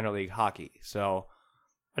in minor league hockey. So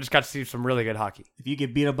I just got to see some really good hockey. If you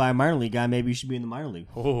get beat up by a minor league guy, maybe you should be in the minor league.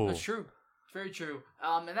 Ooh. That's true. It's very true.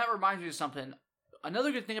 And that reminds me of something.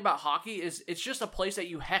 Another good thing about hockey is it's just a place that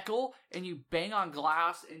you heckle and you bang on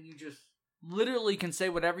glass and you just literally can say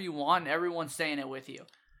whatever you want and everyone's saying it with you.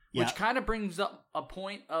 Yeah. Which kind of brings up a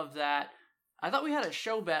point of that. I thought we had a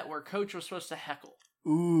show bet where Coach was supposed to heckle.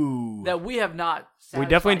 Ooh. That we have not satisfied We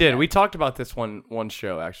definitely did. yet. We talked about this one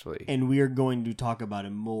show, actually. And we are going to talk about it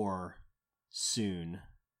more soon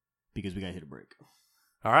because we got to hit a break.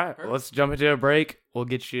 All right, well, let's jump into a break. We'll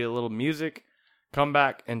get you a little music, come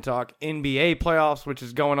back and talk NBA playoffs, which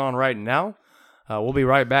is going on right now. We'll be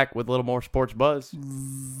right back with a little more sports buzz.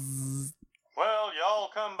 Well, y'all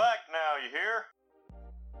come back now, you hear?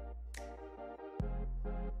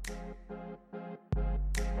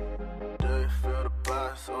 Do you feel the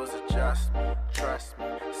buzz or is it just me? Trust me,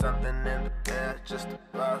 something in the air just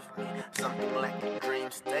above me. Something like a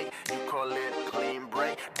dream state, you call it a clean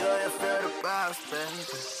break. Do you feel the buzz, baby?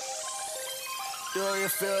 Do you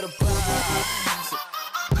feel the buzz?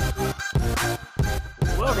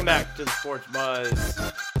 Welcome back to the Sports Buzz.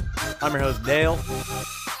 I'm your host, Dale.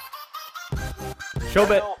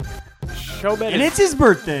 Showbet. And it's his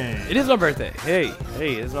birthday. It is my birthday. Hey,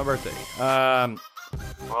 it's my birthday.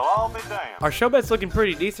 Well, I'll be damned. Our showbet's looking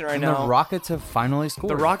pretty decent right And now. the Rockets have finally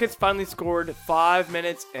scored. The Rockets finally scored 5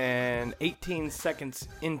 minutes and 18 seconds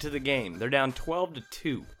into the game. They're down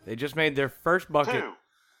 12-2. They just made their first bucket.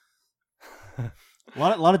 2. A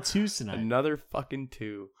lot of twos tonight. Another fucking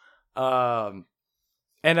 2. And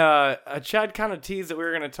Chad kind of teased that we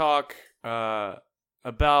were going to talk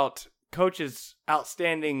about Coach's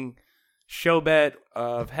outstanding show bet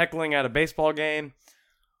of heckling at a baseball game.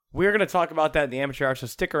 We're going to talk about that in the amateur hour, so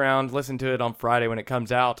stick around, listen to it on Friday when it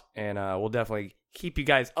comes out, and we'll definitely keep you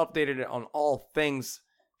guys updated on all things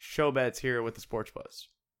show bets here with the Sports Buzz.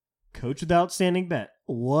 Coach with outstanding bet.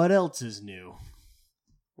 What else is new?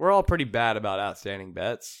 We're all pretty bad about outstanding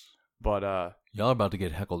bets, but Y'all are about to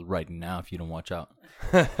get heckled right now if you don't watch out.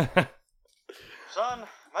 Son,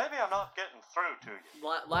 maybe I'm not getting through to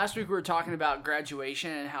you. Last week we were talking about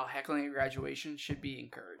graduation and how heckling at graduation should be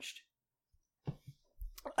encouraged.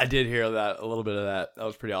 I did hear that, a little bit of that. That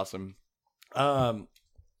was pretty awesome. All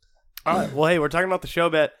right, well, hey, we're talking about the show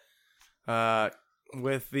bet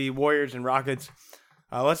with the Warriors and Rockets.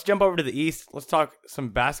 Let's jump over to the East. Let's talk some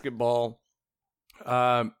basketball.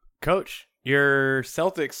 Coach, your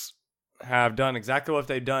Celtics have done exactly what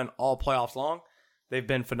they've done all playoffs long. They've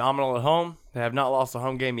been phenomenal at home. They have not lost a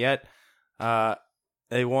home game yet.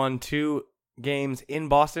 They won 2 games in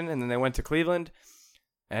Boston, and then they went to Cleveland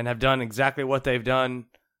and have done exactly what they've done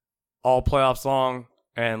all playoffs long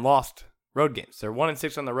and lost road games. They're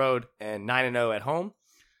 1-6 on the road and 9-0 at home.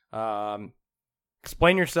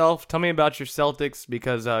 Explain yourself. Tell me about your Celtics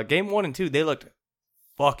because game 1 and 2, they looked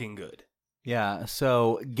fucking good. Yeah,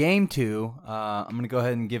 so game 2, I'm going to go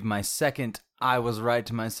ahead and give my second I was right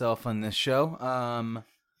to myself on this show.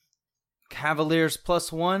 Cavaliers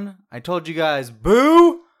 +1. I told you guys,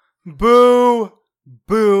 boo, boo,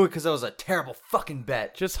 boo, because that was a terrible fucking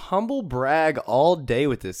bet. Just humble brag all day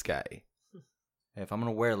with this guy. Hey, if I'm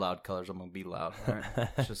going to wear loud colors, I'm going to be loud. All right?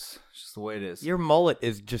 it's just the way it is. Your mullet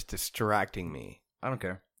is just distracting me. I don't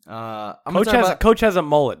care. Coach has a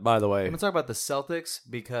mullet, by the way. I'm going to talk about the Celtics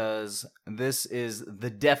because this is the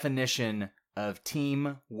definition of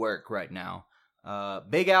teamwork right now.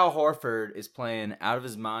 Big Al Horford is playing out of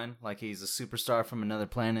his mind like he's a superstar from another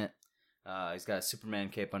planet. He's got a Superman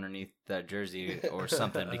cape underneath that jersey or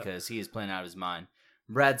something because he is playing out of his mind.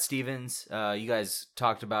 Brad Stevens, you guys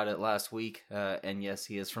talked about it last week, and yes,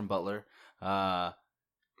 he is from Butler,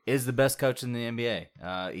 is the best coach in the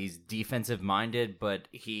NBA. He's defensive-minded, but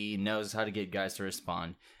he knows how to get guys to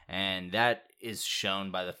respond, and that is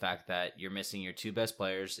shown by the fact that you're missing your two best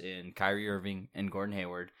players in Kyrie Irving and Gordon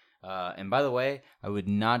Hayward. And by the way, I would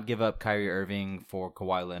not give up Kyrie Irving for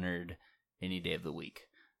Kawhi Leonard any day of the week.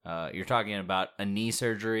 You're talking about a knee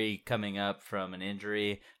surgery coming up from an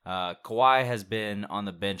injury. Kawhi has been on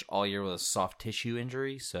the bench all year with a soft tissue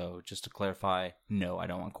injury. So just to clarify, no, I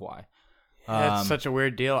don't want Kawhi. That's such a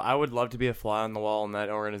weird deal. I would love to be a fly on the wall in that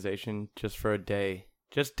organization just for a day,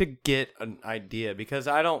 just to get an idea, because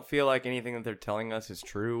I don't feel like anything that they're telling us is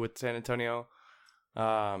true with San Antonio.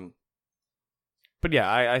 But yeah,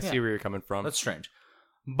 I see where you're coming from. That's strange.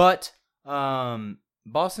 But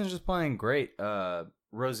Boston's just playing great.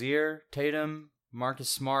 Rozier, Tatum, Marcus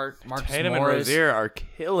Smart, Marcus Tatum Morris. and Rozier are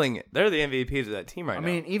killing it. They're the MVPs of that team right now.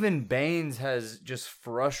 I mean, even Baines has just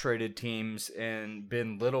frustrated teams and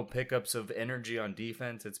been little pickups of energy on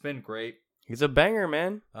defense. It's been great. He's a banger,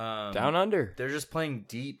 man. Down under. They're just playing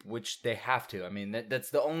deep, which they have to. I mean, that's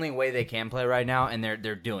the only way they can play right now, and they're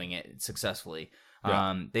doing it successfully.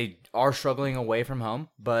 Yeah. They are struggling away from home,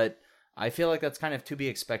 but I feel like that's kind of to be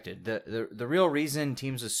expected. The real reason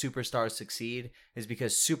teams with superstars succeed is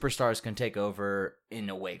because superstars can take over in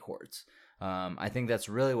away courts. I think that's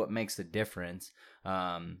really what makes the difference.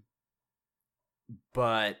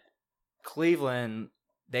 But Cleveland,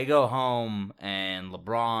 they go home and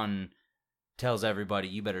LeBron tells everybody,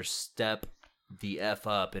 you better step the F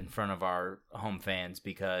up in front of our home fans,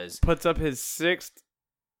 because puts up his 6th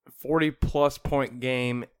 40-plus point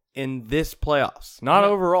game in this playoffs. Not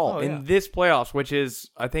overall. In this playoffs, which is,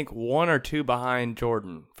 I think, 1 or 2 behind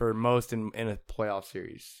Jordan for most in a playoff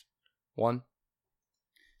series. 1?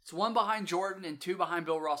 It's 1 behind Jordan and 2 behind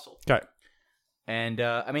Bill Russell. Okay. And,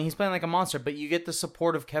 I mean, he's playing like a monster, but you get the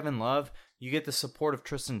support of Kevin Love. You get the support of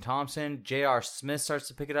Tristan Thompson. J.R. Smith starts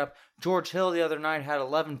to pick it up. George Hill the other night had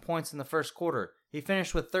 11 points in the first quarter. He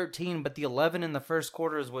finished with 13, but the 11 in the first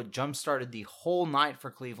quarter is what jump-started the whole night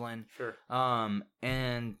for Cleveland. Sure.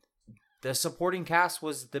 And the supporting cast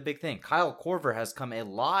was the big thing. Kyle Korver has come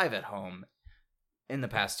alive at home in the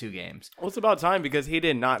past 2 games. Well, it's about time, because he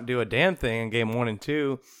did not do a damn thing in game 1 and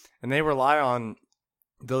 2, and they rely on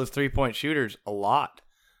those 3-point shooters a lot,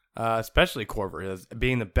 especially Korver as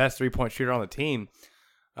being the best 3-point shooter on the team.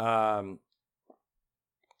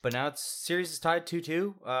 But now series is tied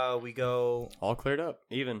 2-2. We go all cleared up,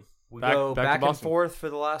 even. We go back and forth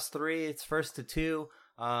for the last 3. It's 1-2.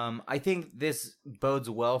 I think this bodes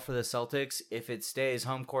well for the Celtics if it stays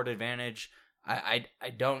home court advantage. I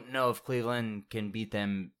don't know if Cleveland can beat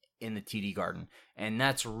them in the TD Garden, and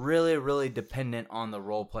that's really, really dependent on the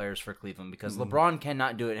role players for Cleveland, because LeBron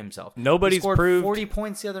cannot do it himself. Nobody's he scored proved 40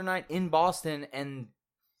 points the other night in Boston, and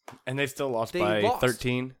they still lost by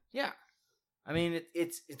 13. Yeah, I mean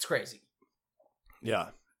it's crazy. Yeah,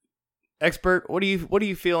 expert, what are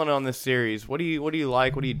you feeling on this series? What do you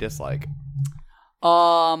like? What do you dislike?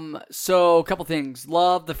 So a couple things.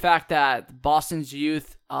 Love the fact that Boston's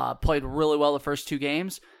youth played really well the first 2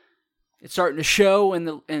 games. It's starting to show in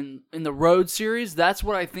the road series. That's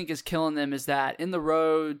what I think is killing them, is that on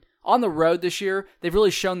the road this year, they've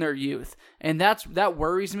really shown their youth. And that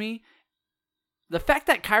worries me. The fact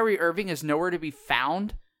that Kyrie Irving is nowhere to be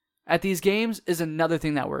found at these games is another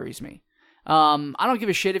thing that worries me. I don't give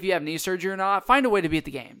a shit if you have knee surgery or not. Find a way to be at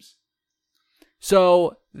the games.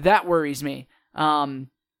 So that worries me.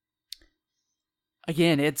 Again,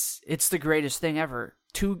 it's the greatest thing ever.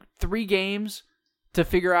 2-3 games to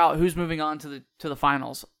figure out who's moving on to the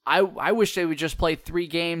finals. I wish they would just play 3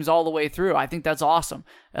 games all the way through. I think that's awesome.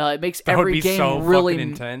 It makes every game really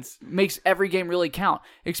intense. Makes every game really count,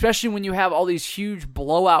 especially when you have all these huge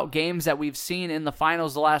blowout games that we've seen in the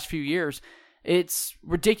finals the last few years. It's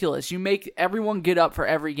ridiculous. You make everyone get up for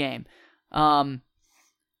every game. I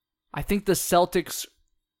think the Celtics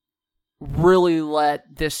really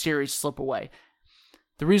let this series slip away.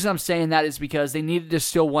 The reason I'm saying that is because they needed to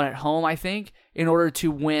steal one at home, I think, in order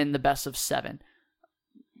to win the best of 7.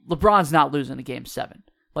 LeBron's not losing a game 7.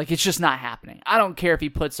 Like, it's just not happening. I don't care if he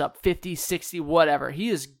puts up 50, 60, whatever. He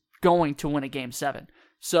is going to win a game 7.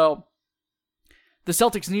 So, the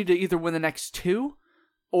Celtics need to either win the next 2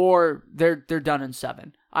 or they're done in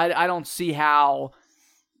 7. I don't see how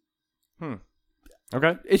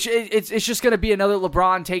Okay. It's just going to be another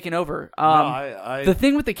LeBron taking over. The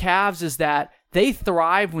thing with the Cavs is that they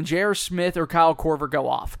thrive when J.R. Smith or Kyle Korver go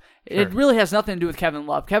off. Sure. It really has nothing to do with Kevin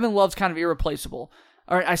Love. Kevin Love's kind of irreplaceable.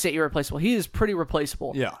 Or I say irreplaceable. He is pretty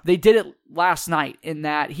replaceable. Yeah. They did it last night in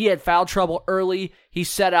that he had foul trouble early. He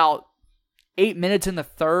set out 8 minutes in the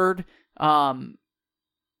third. Celtics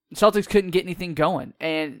couldn't get anything going.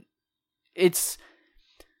 And it's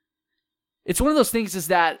one of those things is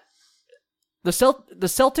that the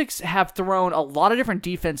Celtics have thrown a lot of different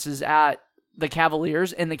defenses at the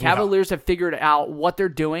Cavaliers, and the Cavaliers have figured out what they're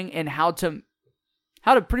doing and how to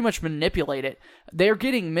pretty much manipulate it. They're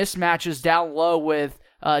getting mismatches down low with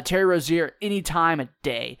Terry Rozier any time of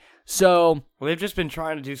day. So they've just been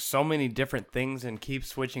trying to do so many different things and keep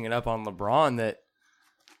switching it up on LeBron that,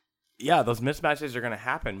 those mismatches are going to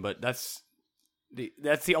happen, but that's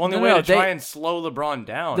the only way to try and slow LeBron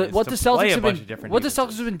down. What the Celtics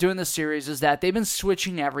have been doing this series is that they've been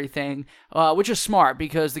switching everything, which is smart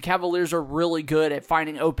because the Cavaliers are really good at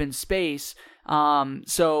finding open space.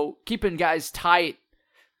 So keeping guys tight,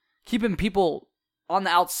 keeping people on the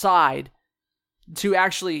outside to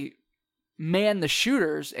actually man the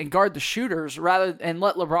shooters and guard the shooters and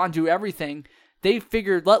let LeBron do everything. They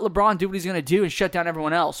figured let LeBron do what he's going to do and shut down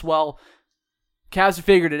everyone else. Well, Cavs have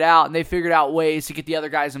figured it out, and they figured out ways to get the other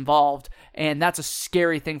guys involved, and that's a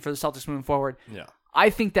scary thing for the Celtics moving forward. Yeah, I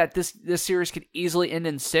think that this series could easily end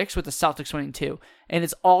in 6 with the Celtics winning 2, and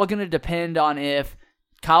it's all going to depend on if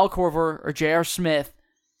Kyle Korver or J.R. Smith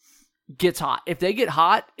gets hot. If they get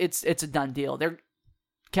hot, it's a done deal.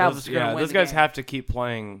 Cavs are going to win. Those guys have to keep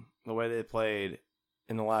playing the way they played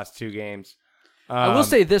in the last 2 games. I will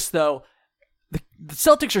say this though. The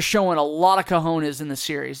Celtics are showing a lot of cojones in the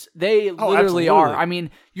series. They literally are. I mean,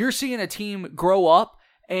 you're seeing a team grow up,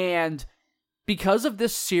 and because of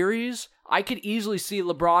this series, I could easily see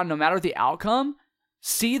LeBron, no matter the outcome,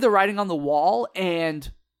 see the writing on the wall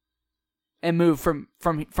and move from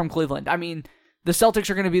Cleveland. I mean, the Celtics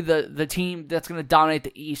are going to be the team that's going to dominate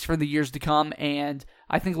the East for the years to come, and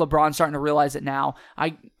I think LeBron's starting to realize it now.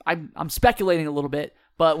 I'm speculating a little bit,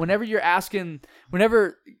 but whenever you're asking,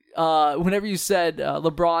 whenever you said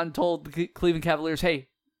LeBron told the Cleveland Cavaliers, "Hey,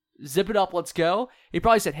 zip it up, let's go," he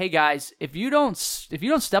probably said, "Hey guys, if you don't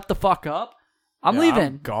step the fuck up, I'm leaving.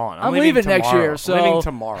 I'm gone. I'm leaving next year. So I'm leaving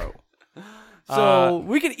tomorrow." So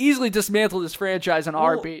we could easily dismantle this franchise on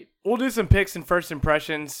our beat. We'll do some picks and first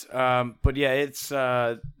impressions. But yeah, it's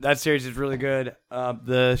that series is really good.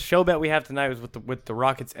 The show bet we have tonight was with the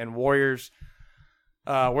Rockets and Warriors.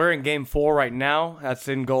 We're in Game 4 right now. That's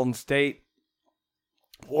in Golden State.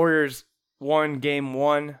 Warriors won Game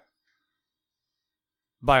 1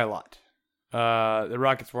 by a lot. The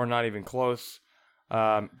Rockets were not even close.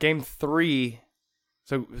 Game 3,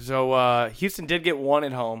 so Houston did get 1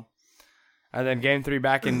 at home. And then Game 3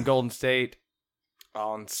 back in Golden State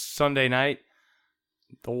on Sunday night.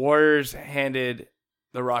 The Warriors handed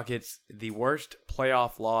the Rockets the worst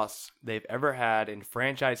playoff loss they've ever had in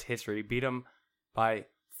franchise history. Beat them by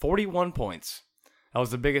 41 points. That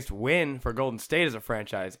was the biggest win for Golden State as a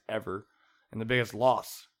franchise ever, and the biggest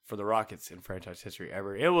loss for the Rockets in franchise history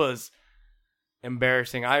ever. It was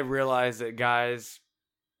embarrassing. I realized that guys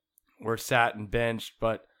were sat and benched,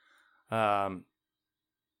 but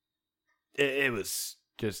it was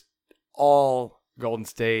just all Golden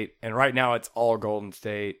State, and right now it's all Golden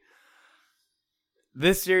State.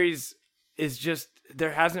 This series is just,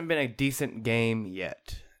 there hasn't been a decent game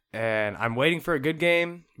yet. And I'm waiting for a good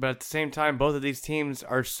game, but at the same time, both of these teams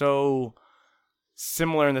are so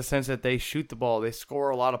similar in the sense that they shoot the ball. They score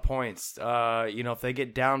a lot of points. If they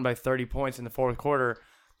get down by 30 points in the fourth quarter,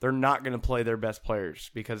 they're not going to play their best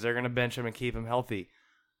players because they're going to bench them and keep them healthy.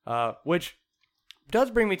 Which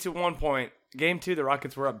does bring me to one point. Game 2, the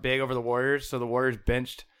Rockets were up big over the Warriors, so the Warriors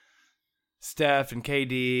benched Steph and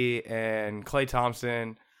KD and Klay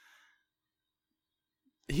Thompson.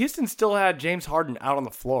 Houston still had James Harden out on the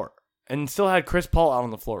floor and still had Chris Paul out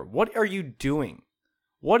on the floor. What are you doing?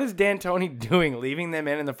 What is D'Antoni doing leaving them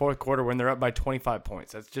in the fourth quarter when they're up by 25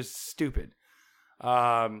 points? That's just stupid.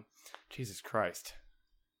 Jesus Christ.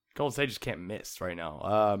 Golden State just can't miss right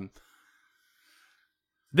now.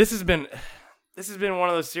 This has been one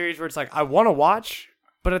of those series where it's like I want to watch,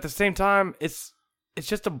 but at the same time it's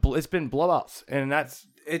been blowouts, and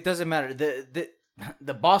it doesn't matter.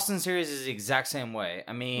 The Boston series is the exact same way.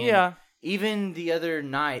 I mean, yeah. even the other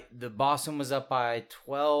night, the Boston was up by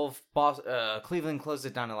 12. Cleveland closed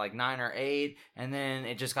it down to like 9 or 8, and then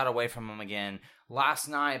it just got away from them again. Last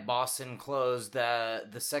night, Boston closed the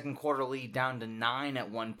second quarter lead down to 9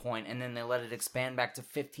 at one point, and then they let it expand back to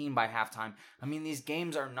 15 by halftime. I mean, these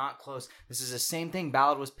games are not close. This is the same thing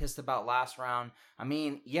Ballard was pissed about last round. I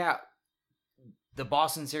mean, yeah, the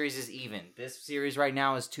Boston series is even. This series right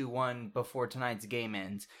now is 2-1 before tonight's game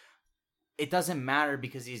ends. It doesn't matter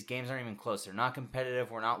because these games aren't even close. They're not competitive.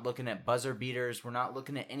 We're not looking at buzzer beaters. We're not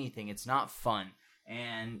looking at anything. It's not fun.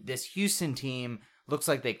 And this Houston team looks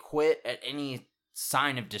like they quit at any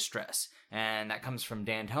sign of distress. And that comes from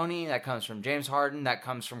D'Antoni. That comes from James Harden. That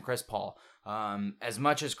comes from Chris Paul. As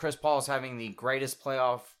much as Chris Paul is having the greatest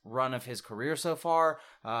playoff run of his career so far,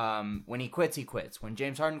 when he quits, he quits. When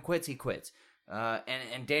James Harden quits, he quits.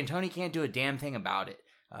 And D'Antoni can't do a damn thing about it.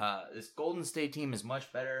 This Golden State team is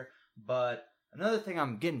much better. But another thing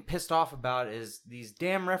I'm getting pissed off about is these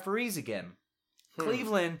damn referees again.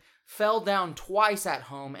 Cleveland fell down twice at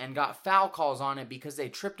home and got foul calls on it because they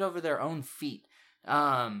tripped over their own feet.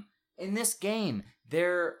 In this game,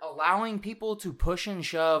 they're allowing people to push and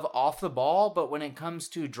shove off the ball, but when it comes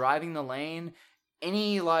to driving the lane,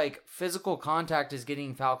 any like physical contact is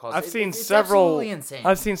getting foul calls. I've seen it's several. absolutely insane.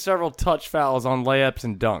 I've seen several touch fouls on layups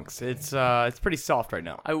and dunks. It's pretty soft right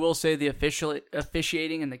now. I will say the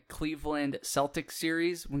officiating in the Cleveland Celtics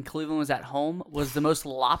series when Cleveland was at home was the most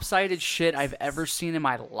lopsided shit I've ever seen in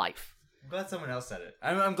my life. I'm glad someone else said it.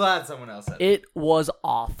 I'm glad someone else said it. It was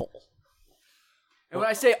awful. And when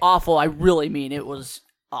I say awful, I really mean it was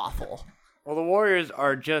awful. Well, the Warriors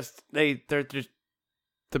are they're just.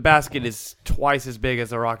 The basket is twice as big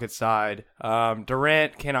as the Rockets' side.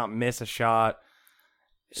 Durant cannot miss a shot.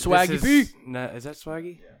 Swaggy P. Is that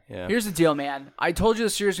Swaggy? Yeah. Here's the deal, man. I told you the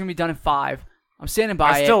series is going to be done in 5. I'm standing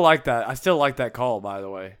by it. I still like that. I still like that call, by the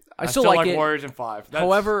way. I still like it. Warriors in 5. That's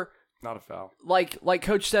However, not a foul. Like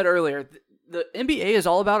Coach said earlier, the NBA is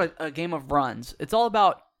all about a game of runs. It's all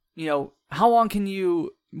about, how long can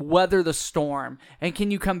you weather the storm, and can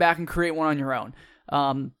you come back and create one on your own?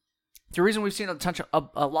 The reason we've seen a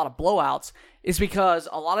lot of blowouts is because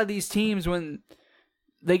a lot of these teams, when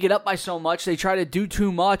they get up by so much, they try to do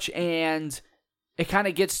too much, and it kind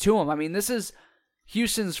of gets to them. I mean, this is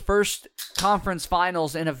Houston's first conference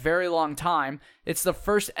finals in a very long time. It's the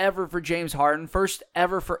first ever for James Harden, first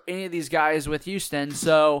ever for any of these guys with Houston,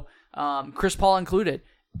 so Chris Paul included.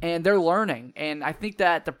 And they're learning, and I think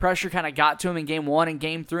that the pressure kind of got to them in Game 1 and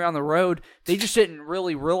Game 3 on the road. They just didn't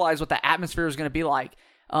really realize what the atmosphere was going to be like.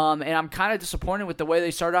 And I'm kind of disappointed with the way they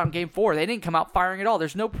started out in Game 4. They didn't come out firing at all.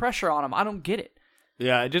 There's no pressure on them. I don't get it.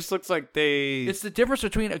 Yeah, it just looks like It's the difference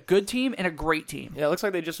between a good team and a great team. Yeah, it looks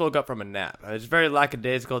like they just woke up from a nap. It's very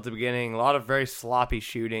lackadaisical at the beginning. A lot of very sloppy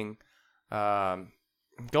shooting. Golden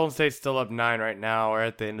State's still up 9 right now. We're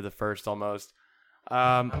at the end of the first almost.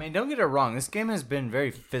 I mean, don't get it wrong. This game has been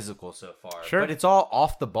very physical so far. Sure. But it's all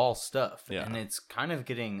off-the-ball stuff. Yeah. And it's kind of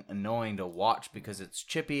getting annoying to watch because it's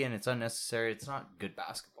chippy and it's unnecessary. It's not good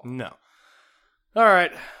basketball. No. All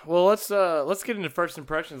right. Well, let's get into first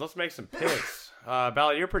impressions. Let's make some picks.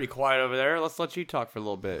 Ballard, you're pretty quiet over there. Let's let you talk for a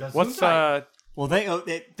little bit. Well,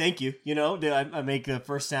 thank you. I make the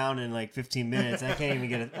first sound in like 15 minutes. I can't even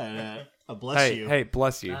get a bless you. Hey,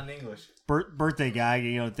 bless you. Not in English. Birthday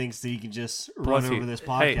guy, thinks that he can just run over this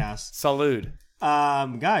podcast. Hey,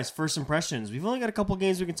 salud. Guys, first impressions. We've only got a couple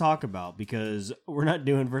games we can talk about because we're not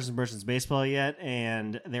doing first impressions baseball yet,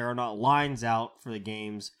 and there are not lines out for the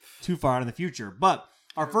games too far in the future. But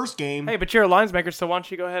our first game. Hey, but you're a lines maker, so why don't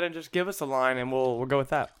you go ahead and just give us a line, and we'll go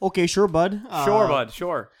with that. Okay, sure, bud.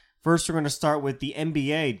 Sure. First, we're going to start with the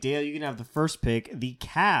NBA. Dale, you can have the first pick. The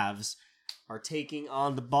Cavs are taking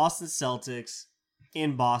on the Boston Celtics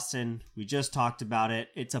in Boston. We just talked about it.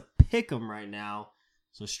 It's a pick'em right now.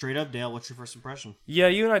 So straight up, Dale, what's your first impression? Yeah,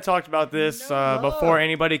 you and I talked about this before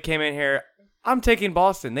anybody came in here. I'm taking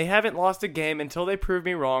Boston. They haven't lost a game until they prove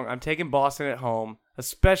me wrong. I'm taking Boston at home,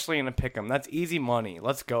 especially in a pick'em. That's easy money.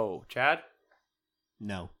 Let's go. Chad?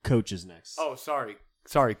 No, Coach is next. Oh, sorry.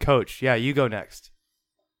 Sorry, Coach. Yeah, you go next.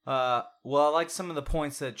 Well, I like some of the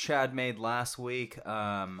points that Chad made last week.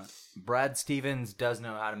 Brad Stevens does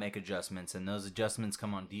know how to make adjustments, and those adjustments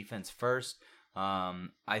come on defense first.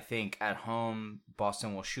 I think at home,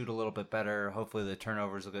 Boston will shoot a little bit better. Hopefully the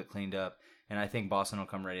turnovers will get cleaned up, and I think Boston will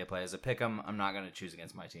come ready to play. As a pick'em, I'm not going to choose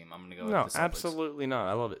against my team. I'm going to go with the Celtics. No, absolutely not.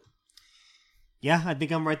 I love it. Yeah, I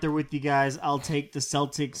think I'm right there with you guys. I'll take the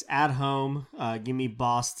Celtics at home. Give me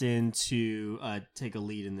Boston to take a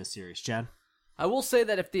lead in this series. Chad? I will say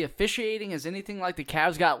that if the officiating is anything like the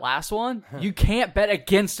Cavs got last one, you can't bet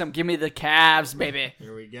against them. Give me the Cavs, baby.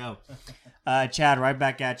 Here we go. Chad, right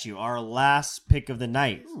back at you. Our last pick of the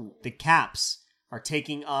night. The Caps are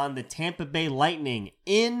taking on the Tampa Bay Lightning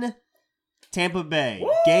in Tampa Bay.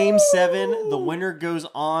 Woo! Game 7. The winner goes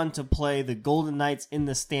on to play the Golden Knights in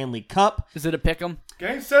the Stanley Cup. Is it a pick'em?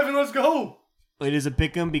 Game 7, let's go. It is a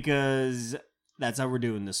pick'em because that's how we're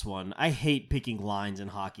doing this one. I hate picking lines in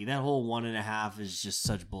hockey. That whole 1.5 is just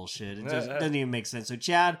such bullshit. It just doesn't even make sense. So,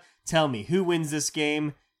 Chad, tell me, who wins this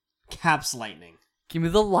game? Caps Lightning. Give me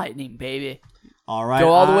the Lightning, baby. All right.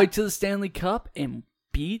 Go all the way to the Stanley Cup and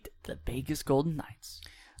beat the Vegas Golden Knights.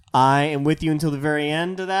 I am with you until the very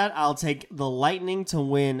end of that. I'll take the Lightning to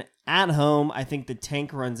win at home. I think the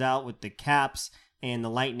tank runs out with the Caps, and the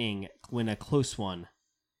Lightning win a close one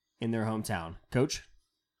in their hometown. Coach?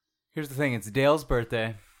 Here's the thing. It's Dale's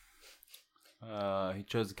birthday. He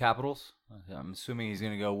chose the Capitals. I'm assuming he's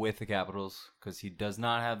going to go with the Capitals because he does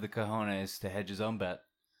not have the cojones to hedge his own bet.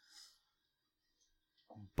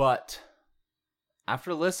 But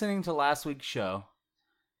after listening to last week's show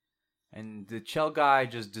and the Chell guy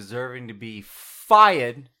just deserving to be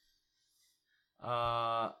fired,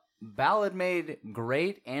 Ballard made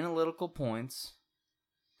great analytical points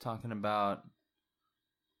talking about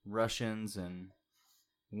Russians and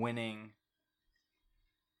winning.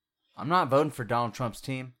 I'm not voting for Donald Trump's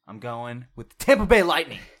team. I'm going with the Tampa Bay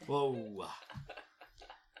Lightning. Whoa.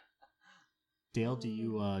 Dale, do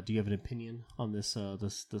you have an opinion on this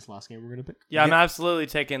this last game we're gonna pick? Yeah, I'm absolutely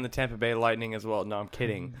taking the Tampa Bay Lightning as well. No, I'm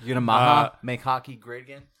kidding. You gonna make hockey great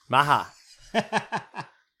again? Maha.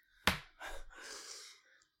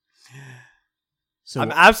 So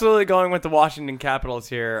I'm absolutely going with the Washington Capitals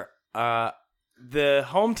here. The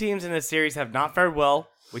home teams in this series have not fared well.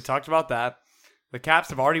 We talked about that. The Caps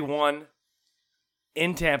have already won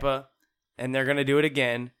in Tampa, and they're going to do it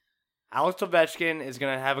again. Alex Ovechkin is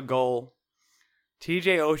going to have a goal.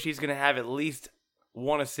 TJ Oshie's going to have at least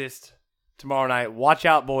one assist tomorrow night. Watch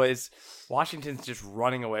out, boys. Washington's just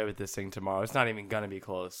running away with this thing tomorrow. It's not even going to be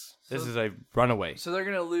close. This is a runaway. So they're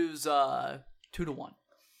going to lose 2-1.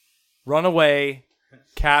 Runaway.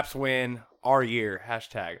 Caps win. Our year.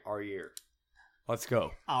 Hashtag our year. Let's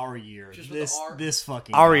go. Our year. This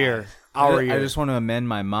fucking our guy. year. Our year. I just want to amend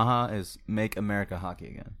my Maha is Make America Hockey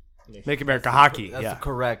Again. Make America Hockey. That's the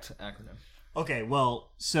correct acronym. Okay,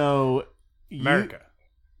 well, so America.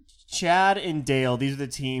 Chad and Dale, these are the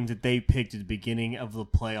teams that they picked at the beginning of the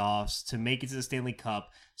playoffs to make it to the Stanley Cup.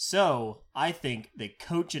 So I think that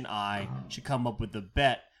Coach and I should come up with a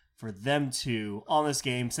bet for them two on this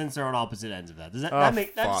game since they're on opposite ends of that. Does that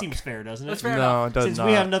that seems fair, doesn't it? That's fair No, enough. it does Since not.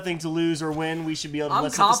 we have nothing to lose or win, we should be able to I'm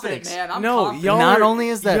let's set the confident, stakes. man. I'm No, confident. y'all Not are- only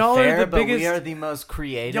is that y'all are fair, the but biggest- we are the most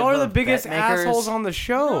creative. Y'all are the of biggest bet makers. assholes on the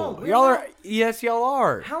show. No, y'all are. Yes, y'all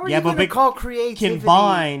are. How are Yeah, you but going to big- call creativity?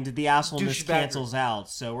 Combined, the assholeness Douchebaggery. cancels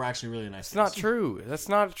out, so we're actually really nice. It's not true. That's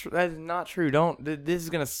not. That is not true. Don't. This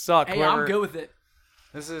is gonna suck. Hey, whoever- I'm good with it.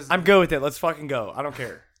 I'm good with it. Let's fucking go. I don't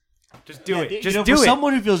care. Just do it. Just do for it.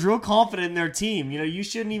 someone who feels real confident in their team, you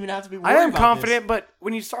shouldn't even have to be worried I am about confident, but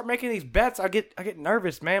when you start making these bets, I get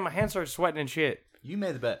nervous, man. My hands start sweating and shit. You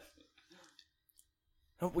made the bet.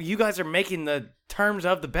 Well, you guys are making the terms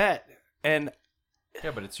of the bet, and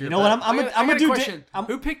Yeah, but it's this. your You know what? bet. I'm I got gonna a do question. I'm,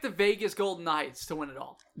 Who picked the Vegas Golden Knights to win it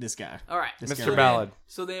all? this guy. All right. This Mr. guy. Ballard.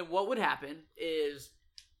 So then what would happen is,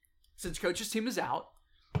 since Coach's team is out,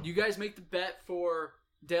 you guys make the bet for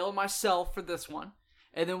Dale and myself for this one,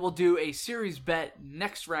 and then we'll do a series bet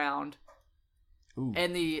next round, Ooh.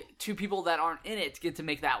 and the two people that aren't in it get to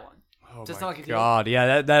make that one. oh Does my not like a deal? god,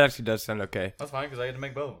 yeah, that actually does sound okay. That's fine because I get to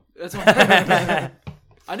make both. That's what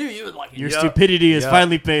I knew you would like it. Your Yep. stupidity has Yep.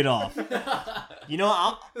 finally paid off.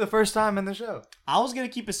 The first time in the show. I was gonna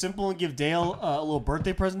keep it simple and give Dale a little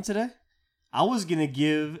birthday present today. I was gonna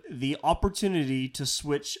give the opportunity to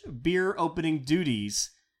switch beer opening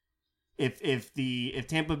duties. If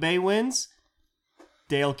Tampa Bay wins,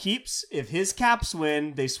 Dale keeps. If his Caps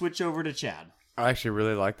win, they switch over to Chad. I actually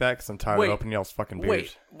really like that because I'm tired Wait. of opening y'all's fucking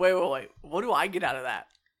beers. Wait. What do I get out of that?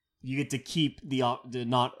 You get to keep the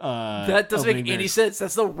not. That doesn't opening make any beers. sense.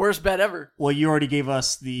 That's the worst bet ever. Well, you already gave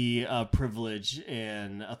us the privilege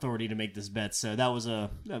and authority to make this bet, so that was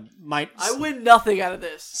a I win nothing out of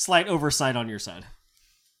this. slight oversight on your side.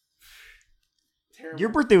 Your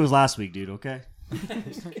birthday was last week, dude. Okay.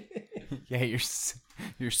 Yeah, your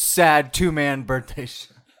sad 2-man birthday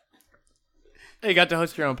show. Hey, you got to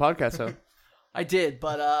host your own podcast, though. I did,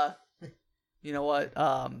 but you know what?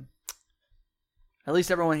 At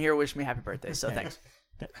least everyone here wished me happy birthday, so thanks.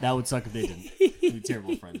 That would suck if they didn't. We'd be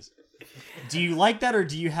terrible friends. Do you like that, or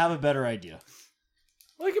do you have a better idea?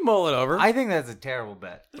 We can mull it over. I think that's a terrible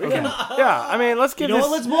bet. Yeah, I mean, let's give You know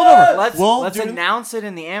this. what? Let's mull it over. Let's announce it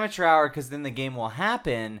in the amateur hour because then the game will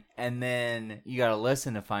happen, and then you got to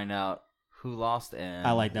listen to find out who lost and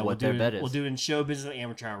I like that. what their bet is. We'll do it in show business and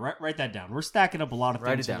amateur hour. Write that down. We're stacking up a lot of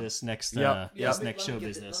Write things it for down. this next Yep. next show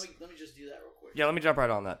business. Let me just do that real quick. Yeah, let me jump right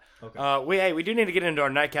on that. Okay. We do need to get into our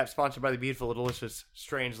nightcap sponsored by the beautiful, delicious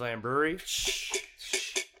Strangeland Brewery.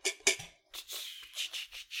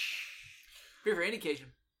 Beer for any occasion.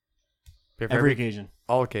 Beer for Every occasion.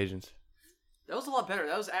 all occasions. That was a lot better.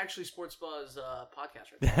 That was actually Sports Buzz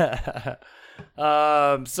podcast right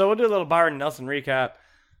there. So we'll do a little Byron Nelson recap,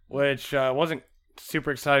 which wasn't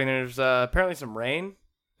super exciting. There's apparently some rain.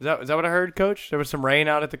 Is that what I heard, Coach? There was some rain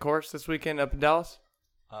out at the course this weekend up in Dallas.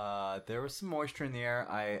 There was some moisture in the air.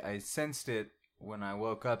 I sensed it when I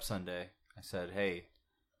woke up Sunday. I said, "Hey,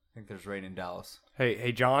 I think there's rain in Dallas."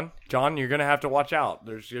 Hey, John, you're gonna have to watch out.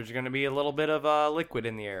 There's gonna be a little bit of liquid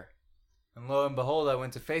in the air. And lo and behold, I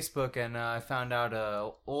went to Facebook and I found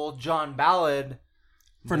out old John Ballard,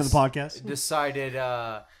 Friend of the podcast. decided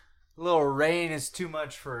a little rain is too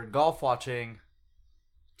much for golf watching.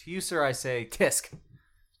 To you, sir, I say tisk.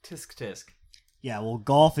 Tisk, tisk. Yeah, well,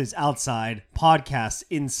 golf is outside, podcasts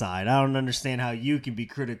inside. I don't understand how you can be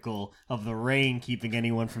critical of the rain keeping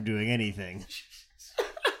anyone from doing anything.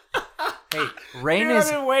 Hey, rain Dude, is...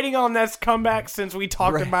 I've been waiting on this comeback since we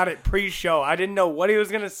talked about it pre-show. I didn't know what he was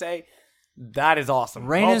gonna say. That is awesome.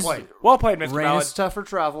 Rain well is- played. Well played, Mr. Rain Ballard. is tough for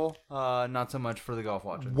travel, not so much for the golf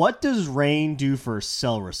watcher. What does rain do for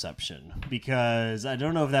cell reception? Because I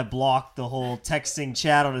don't know if that blocked the whole texting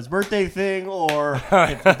chat on his birthday thing or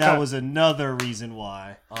if that was another reason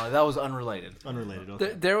why. That was unrelated. Unrelated,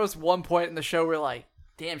 okay. There was one point in the show where like,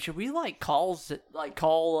 damn, should we call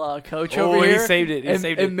Coach Oh, over he here? saved it. He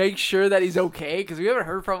saved it. And make sure that he's okay because we haven't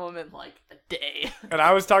heard from him in like a day. And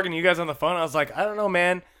I was talking to you guys on the phone. I was like, I don't know,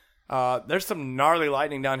 man. There's some gnarly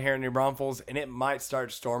lightning down here in New Braunfels, and it might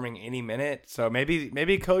start storming any minute. So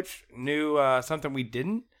maybe Coach knew something we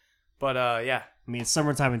didn't. But yeah. I mean, it's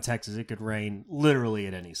summertime in Texas. It could rain literally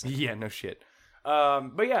at any second. Yeah, no shit.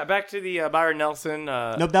 But yeah, back to the Byron Nelson.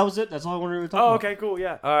 Nope, that was it. That's all I wanted to talk about. Okay, cool,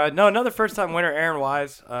 yeah. No, another first-time winner, Aaron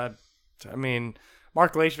Wise. I mean,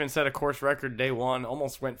 Mark Leishman set a course record day one,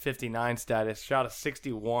 almost went 59 status, shot a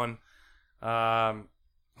 61.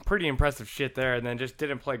 Pretty impressive shit there, and then just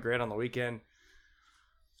didn't play great on the weekend.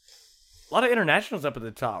 A lot of internationals up at the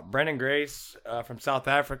top. Brendan Grace from South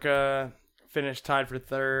Africa finished tied for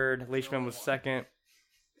third. Leishman was second.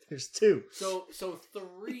 There's two. So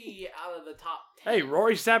 3 out of the top 10. Hey,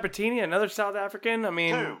 Rory Sabatini, another South African. I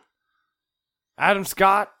mean, Adam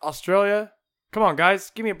Scott, Australia. Come on,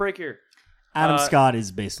 guys, give me a break here. Adam Scott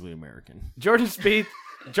is basically American. Jordan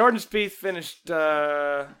Spieth finished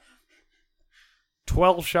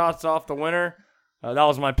 12 shots off the winner. That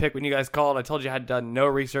was my pick when you guys called. I told you I had done no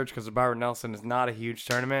research because the Byron Nelson is not a huge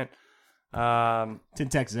tournament. It's in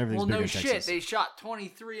Texas. Everything's Well, bigger no in shit. Texas. They shot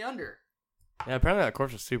 23 under. Yeah, apparently that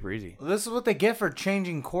course was super easy. Well, this is what they get for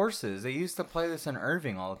changing courses. They used to play this in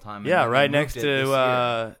Irving all the time. and Yeah, they right moved next it this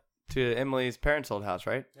year. to Emily's parents' old house,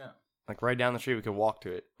 right? Yeah. Like right down the street, we could walk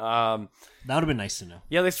to it. That would have been nice to know.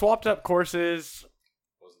 Yeah, they swapped up courses.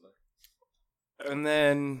 And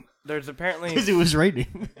then there's apparently Because it was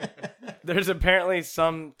raining. there's apparently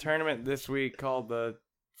some tournament this week called the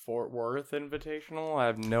Fort Worth Invitational. I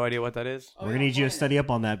have no idea what that is. We're gonna need you to study up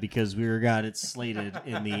on that because we got it slated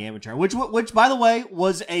in the amateur, which by the way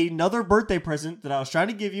was another birthday present that I was trying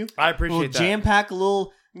to give you. I appreciate that. Jam pack a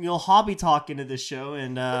little hobby talk into this show,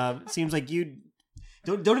 and it seems like you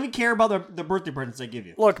don't even care about the birthday presents I give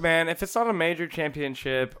you. Look, man, if it's not a major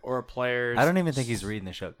championship or a players, I don't even think he's reading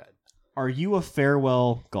the show guide. Are you a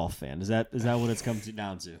farewell golf fan? Is that what it's come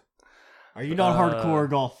down to? Are you not a hardcore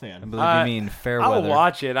golf fan? I believe you mean fair I'll weather.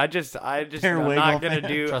 watch it. I just Fairway I'm not golf gonna fan.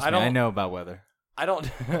 do. Trust I me, don't I know about weather. I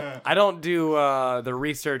don't do the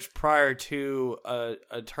research prior to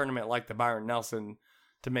a tournament like the Byron Nelson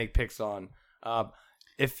to make picks on.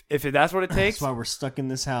 If that's what it takes, That's why we're stuck in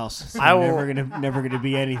this house. It's I will- never gonna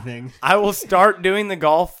be anything. I will start doing the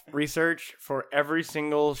golf research for every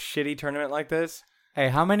single shitty tournament like this. Hey,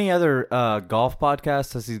 how many other golf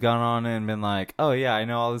podcasts has he gone on and been like, oh, yeah, I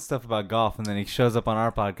know all this stuff about golf, and then he shows up on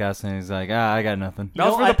our podcast and he's like, I got nothing. That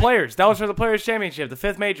was for the players. That was for the Players Championship, the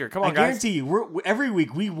 5th major. Come on, I guys. guarantee you, every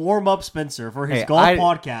week we warm up Spencer for his Hey, golf I-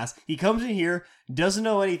 podcast. He comes in here, doesn't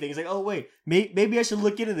know anything. He's like, oh, wait, maybe I should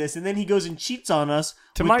look into this. And then he goes and cheats on us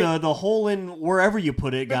To with my- the hole in wherever you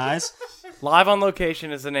put it, guys. Live on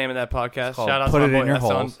Location is the name of that podcast. called Shout out Put to It my boy in Your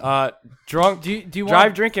Esson. Holes. Drunk Do you Drive,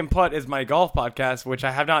 want? Drink, and Putt is my golf podcast, which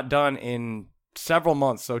I have not done in several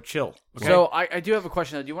months, so chill. Okay? So I do have a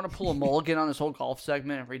question though. Do you want to pull a mulligan on this whole golf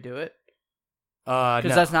segment and redo it? Because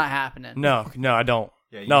no. that's not happening. No, I don't.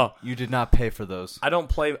 Yeah, you did not pay for those. I don't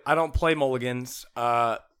play mulligans.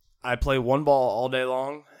 I play one ball all day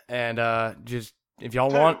long, and just if y'all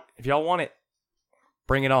want it,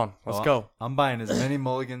 bring it on. Let's go. I'm buying as many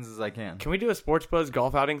mulligans as I can. Can we do a Sports Buzz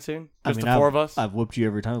golf outing soon? Just the I've- four of us. I've whooped you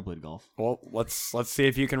every time I played golf. Well, let's see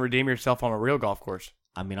if you can redeem yourself on a real golf course.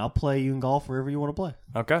 I mean, I'll play you in golf wherever you want to play.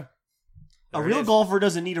 Okay. A real golfer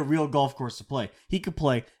doesn't need a real golf course to play. He could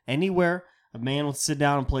play anywhere a man will sit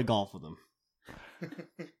down and play golf with him.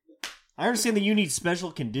 I understand that you need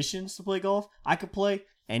special conditions to play golf. I could play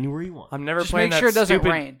anywhere you want. I'm never Just playing make that sure it doesn't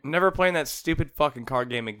stupid. rain. I'm never playing that stupid fucking card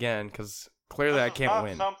game again because clearly I This is can't not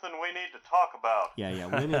win. something we need to talk about. Yeah.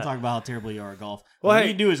 We need to talk about how terrible you are at golf. Well, What hey,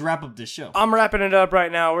 we need to do is wrap up this show. I'm wrapping it up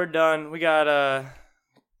right now. We're done. We got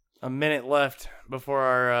a minute left before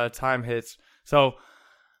our time hits. So,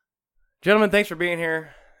 gentlemen, thanks for being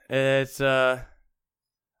here. It's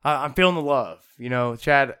I'm feeling the love. You know,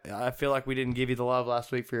 Chad, I feel like we didn't give you the love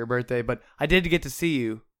last week for your birthday, but I did get to see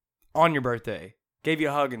you on your birthday. Gave you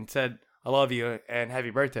a hug and said, I love you and happy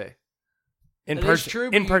birthday. In That is person. true,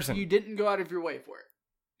 In but person. You didn't go out of your way for it.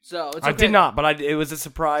 So it's okay. I did not, but it was a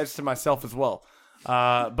surprise to myself as well.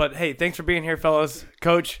 But hey, thanks for being here, fellas.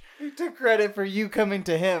 Coach. You took credit for you coming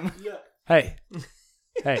to him. Hey.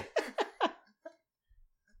 Hey.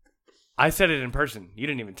 I said it in person. You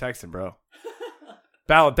didn't even text him, bro.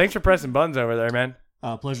 Ballard, thanks for pressing buttons over there, man.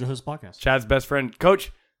 Pleasure to host the podcast. Chad's best friend.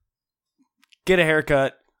 Coach, get a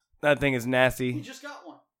haircut. That thing is nasty. He just got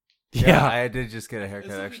one. Yeah. I did just get a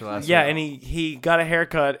haircut actually last Yeah, week. and he got a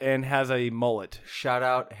haircut and has a mullet. Shout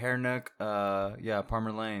out Hair Nook,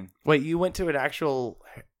 Palmer Lane. Wait, you went to an actual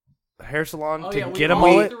hair salon Oh, to yeah, we get a all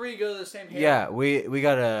mullet? three go to the same hair. Yeah, we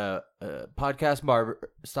got a podcast barber,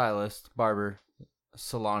 salonist.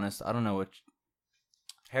 I don't know which.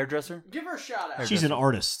 Hairdresser? Give her a shout out. She's an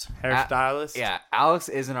artist. Hairstylist? Yeah, Alex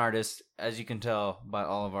is an artist, as you can tell by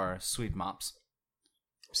all of our sweet mops.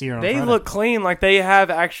 See her on They Friday. look clean, like they have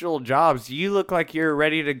actual jobs. You look like you're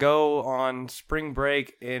ready to go on spring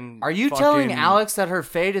break in. Are you telling Alex that her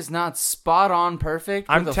fade is not spot on perfect?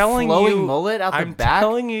 I'm with a telling flowing you, mullet out the I'm back.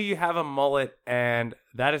 telling you have a mullet, and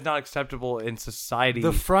that is not acceptable in society.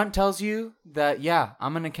 The front tells you that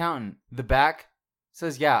I'm an accountant. The back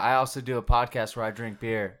says I also do a podcast where I drink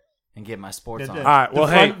beer and get my sports on. All right, well,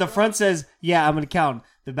 hey, the front says, I'm an accountant.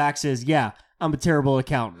 The back says, I'm a terrible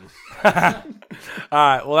accountant. all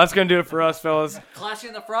right, well, that's gonna do it for us, fellas. Classy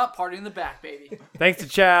in the front, party in the back, baby. Thanks to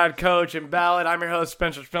Chad, Coach, and Ballard. I'm your host,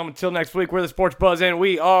 Spencer Film. Until next week, we're the Sports Buzz, and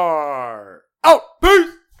we are out. Peace.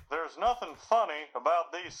 There's nothing funny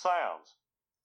about these sounds.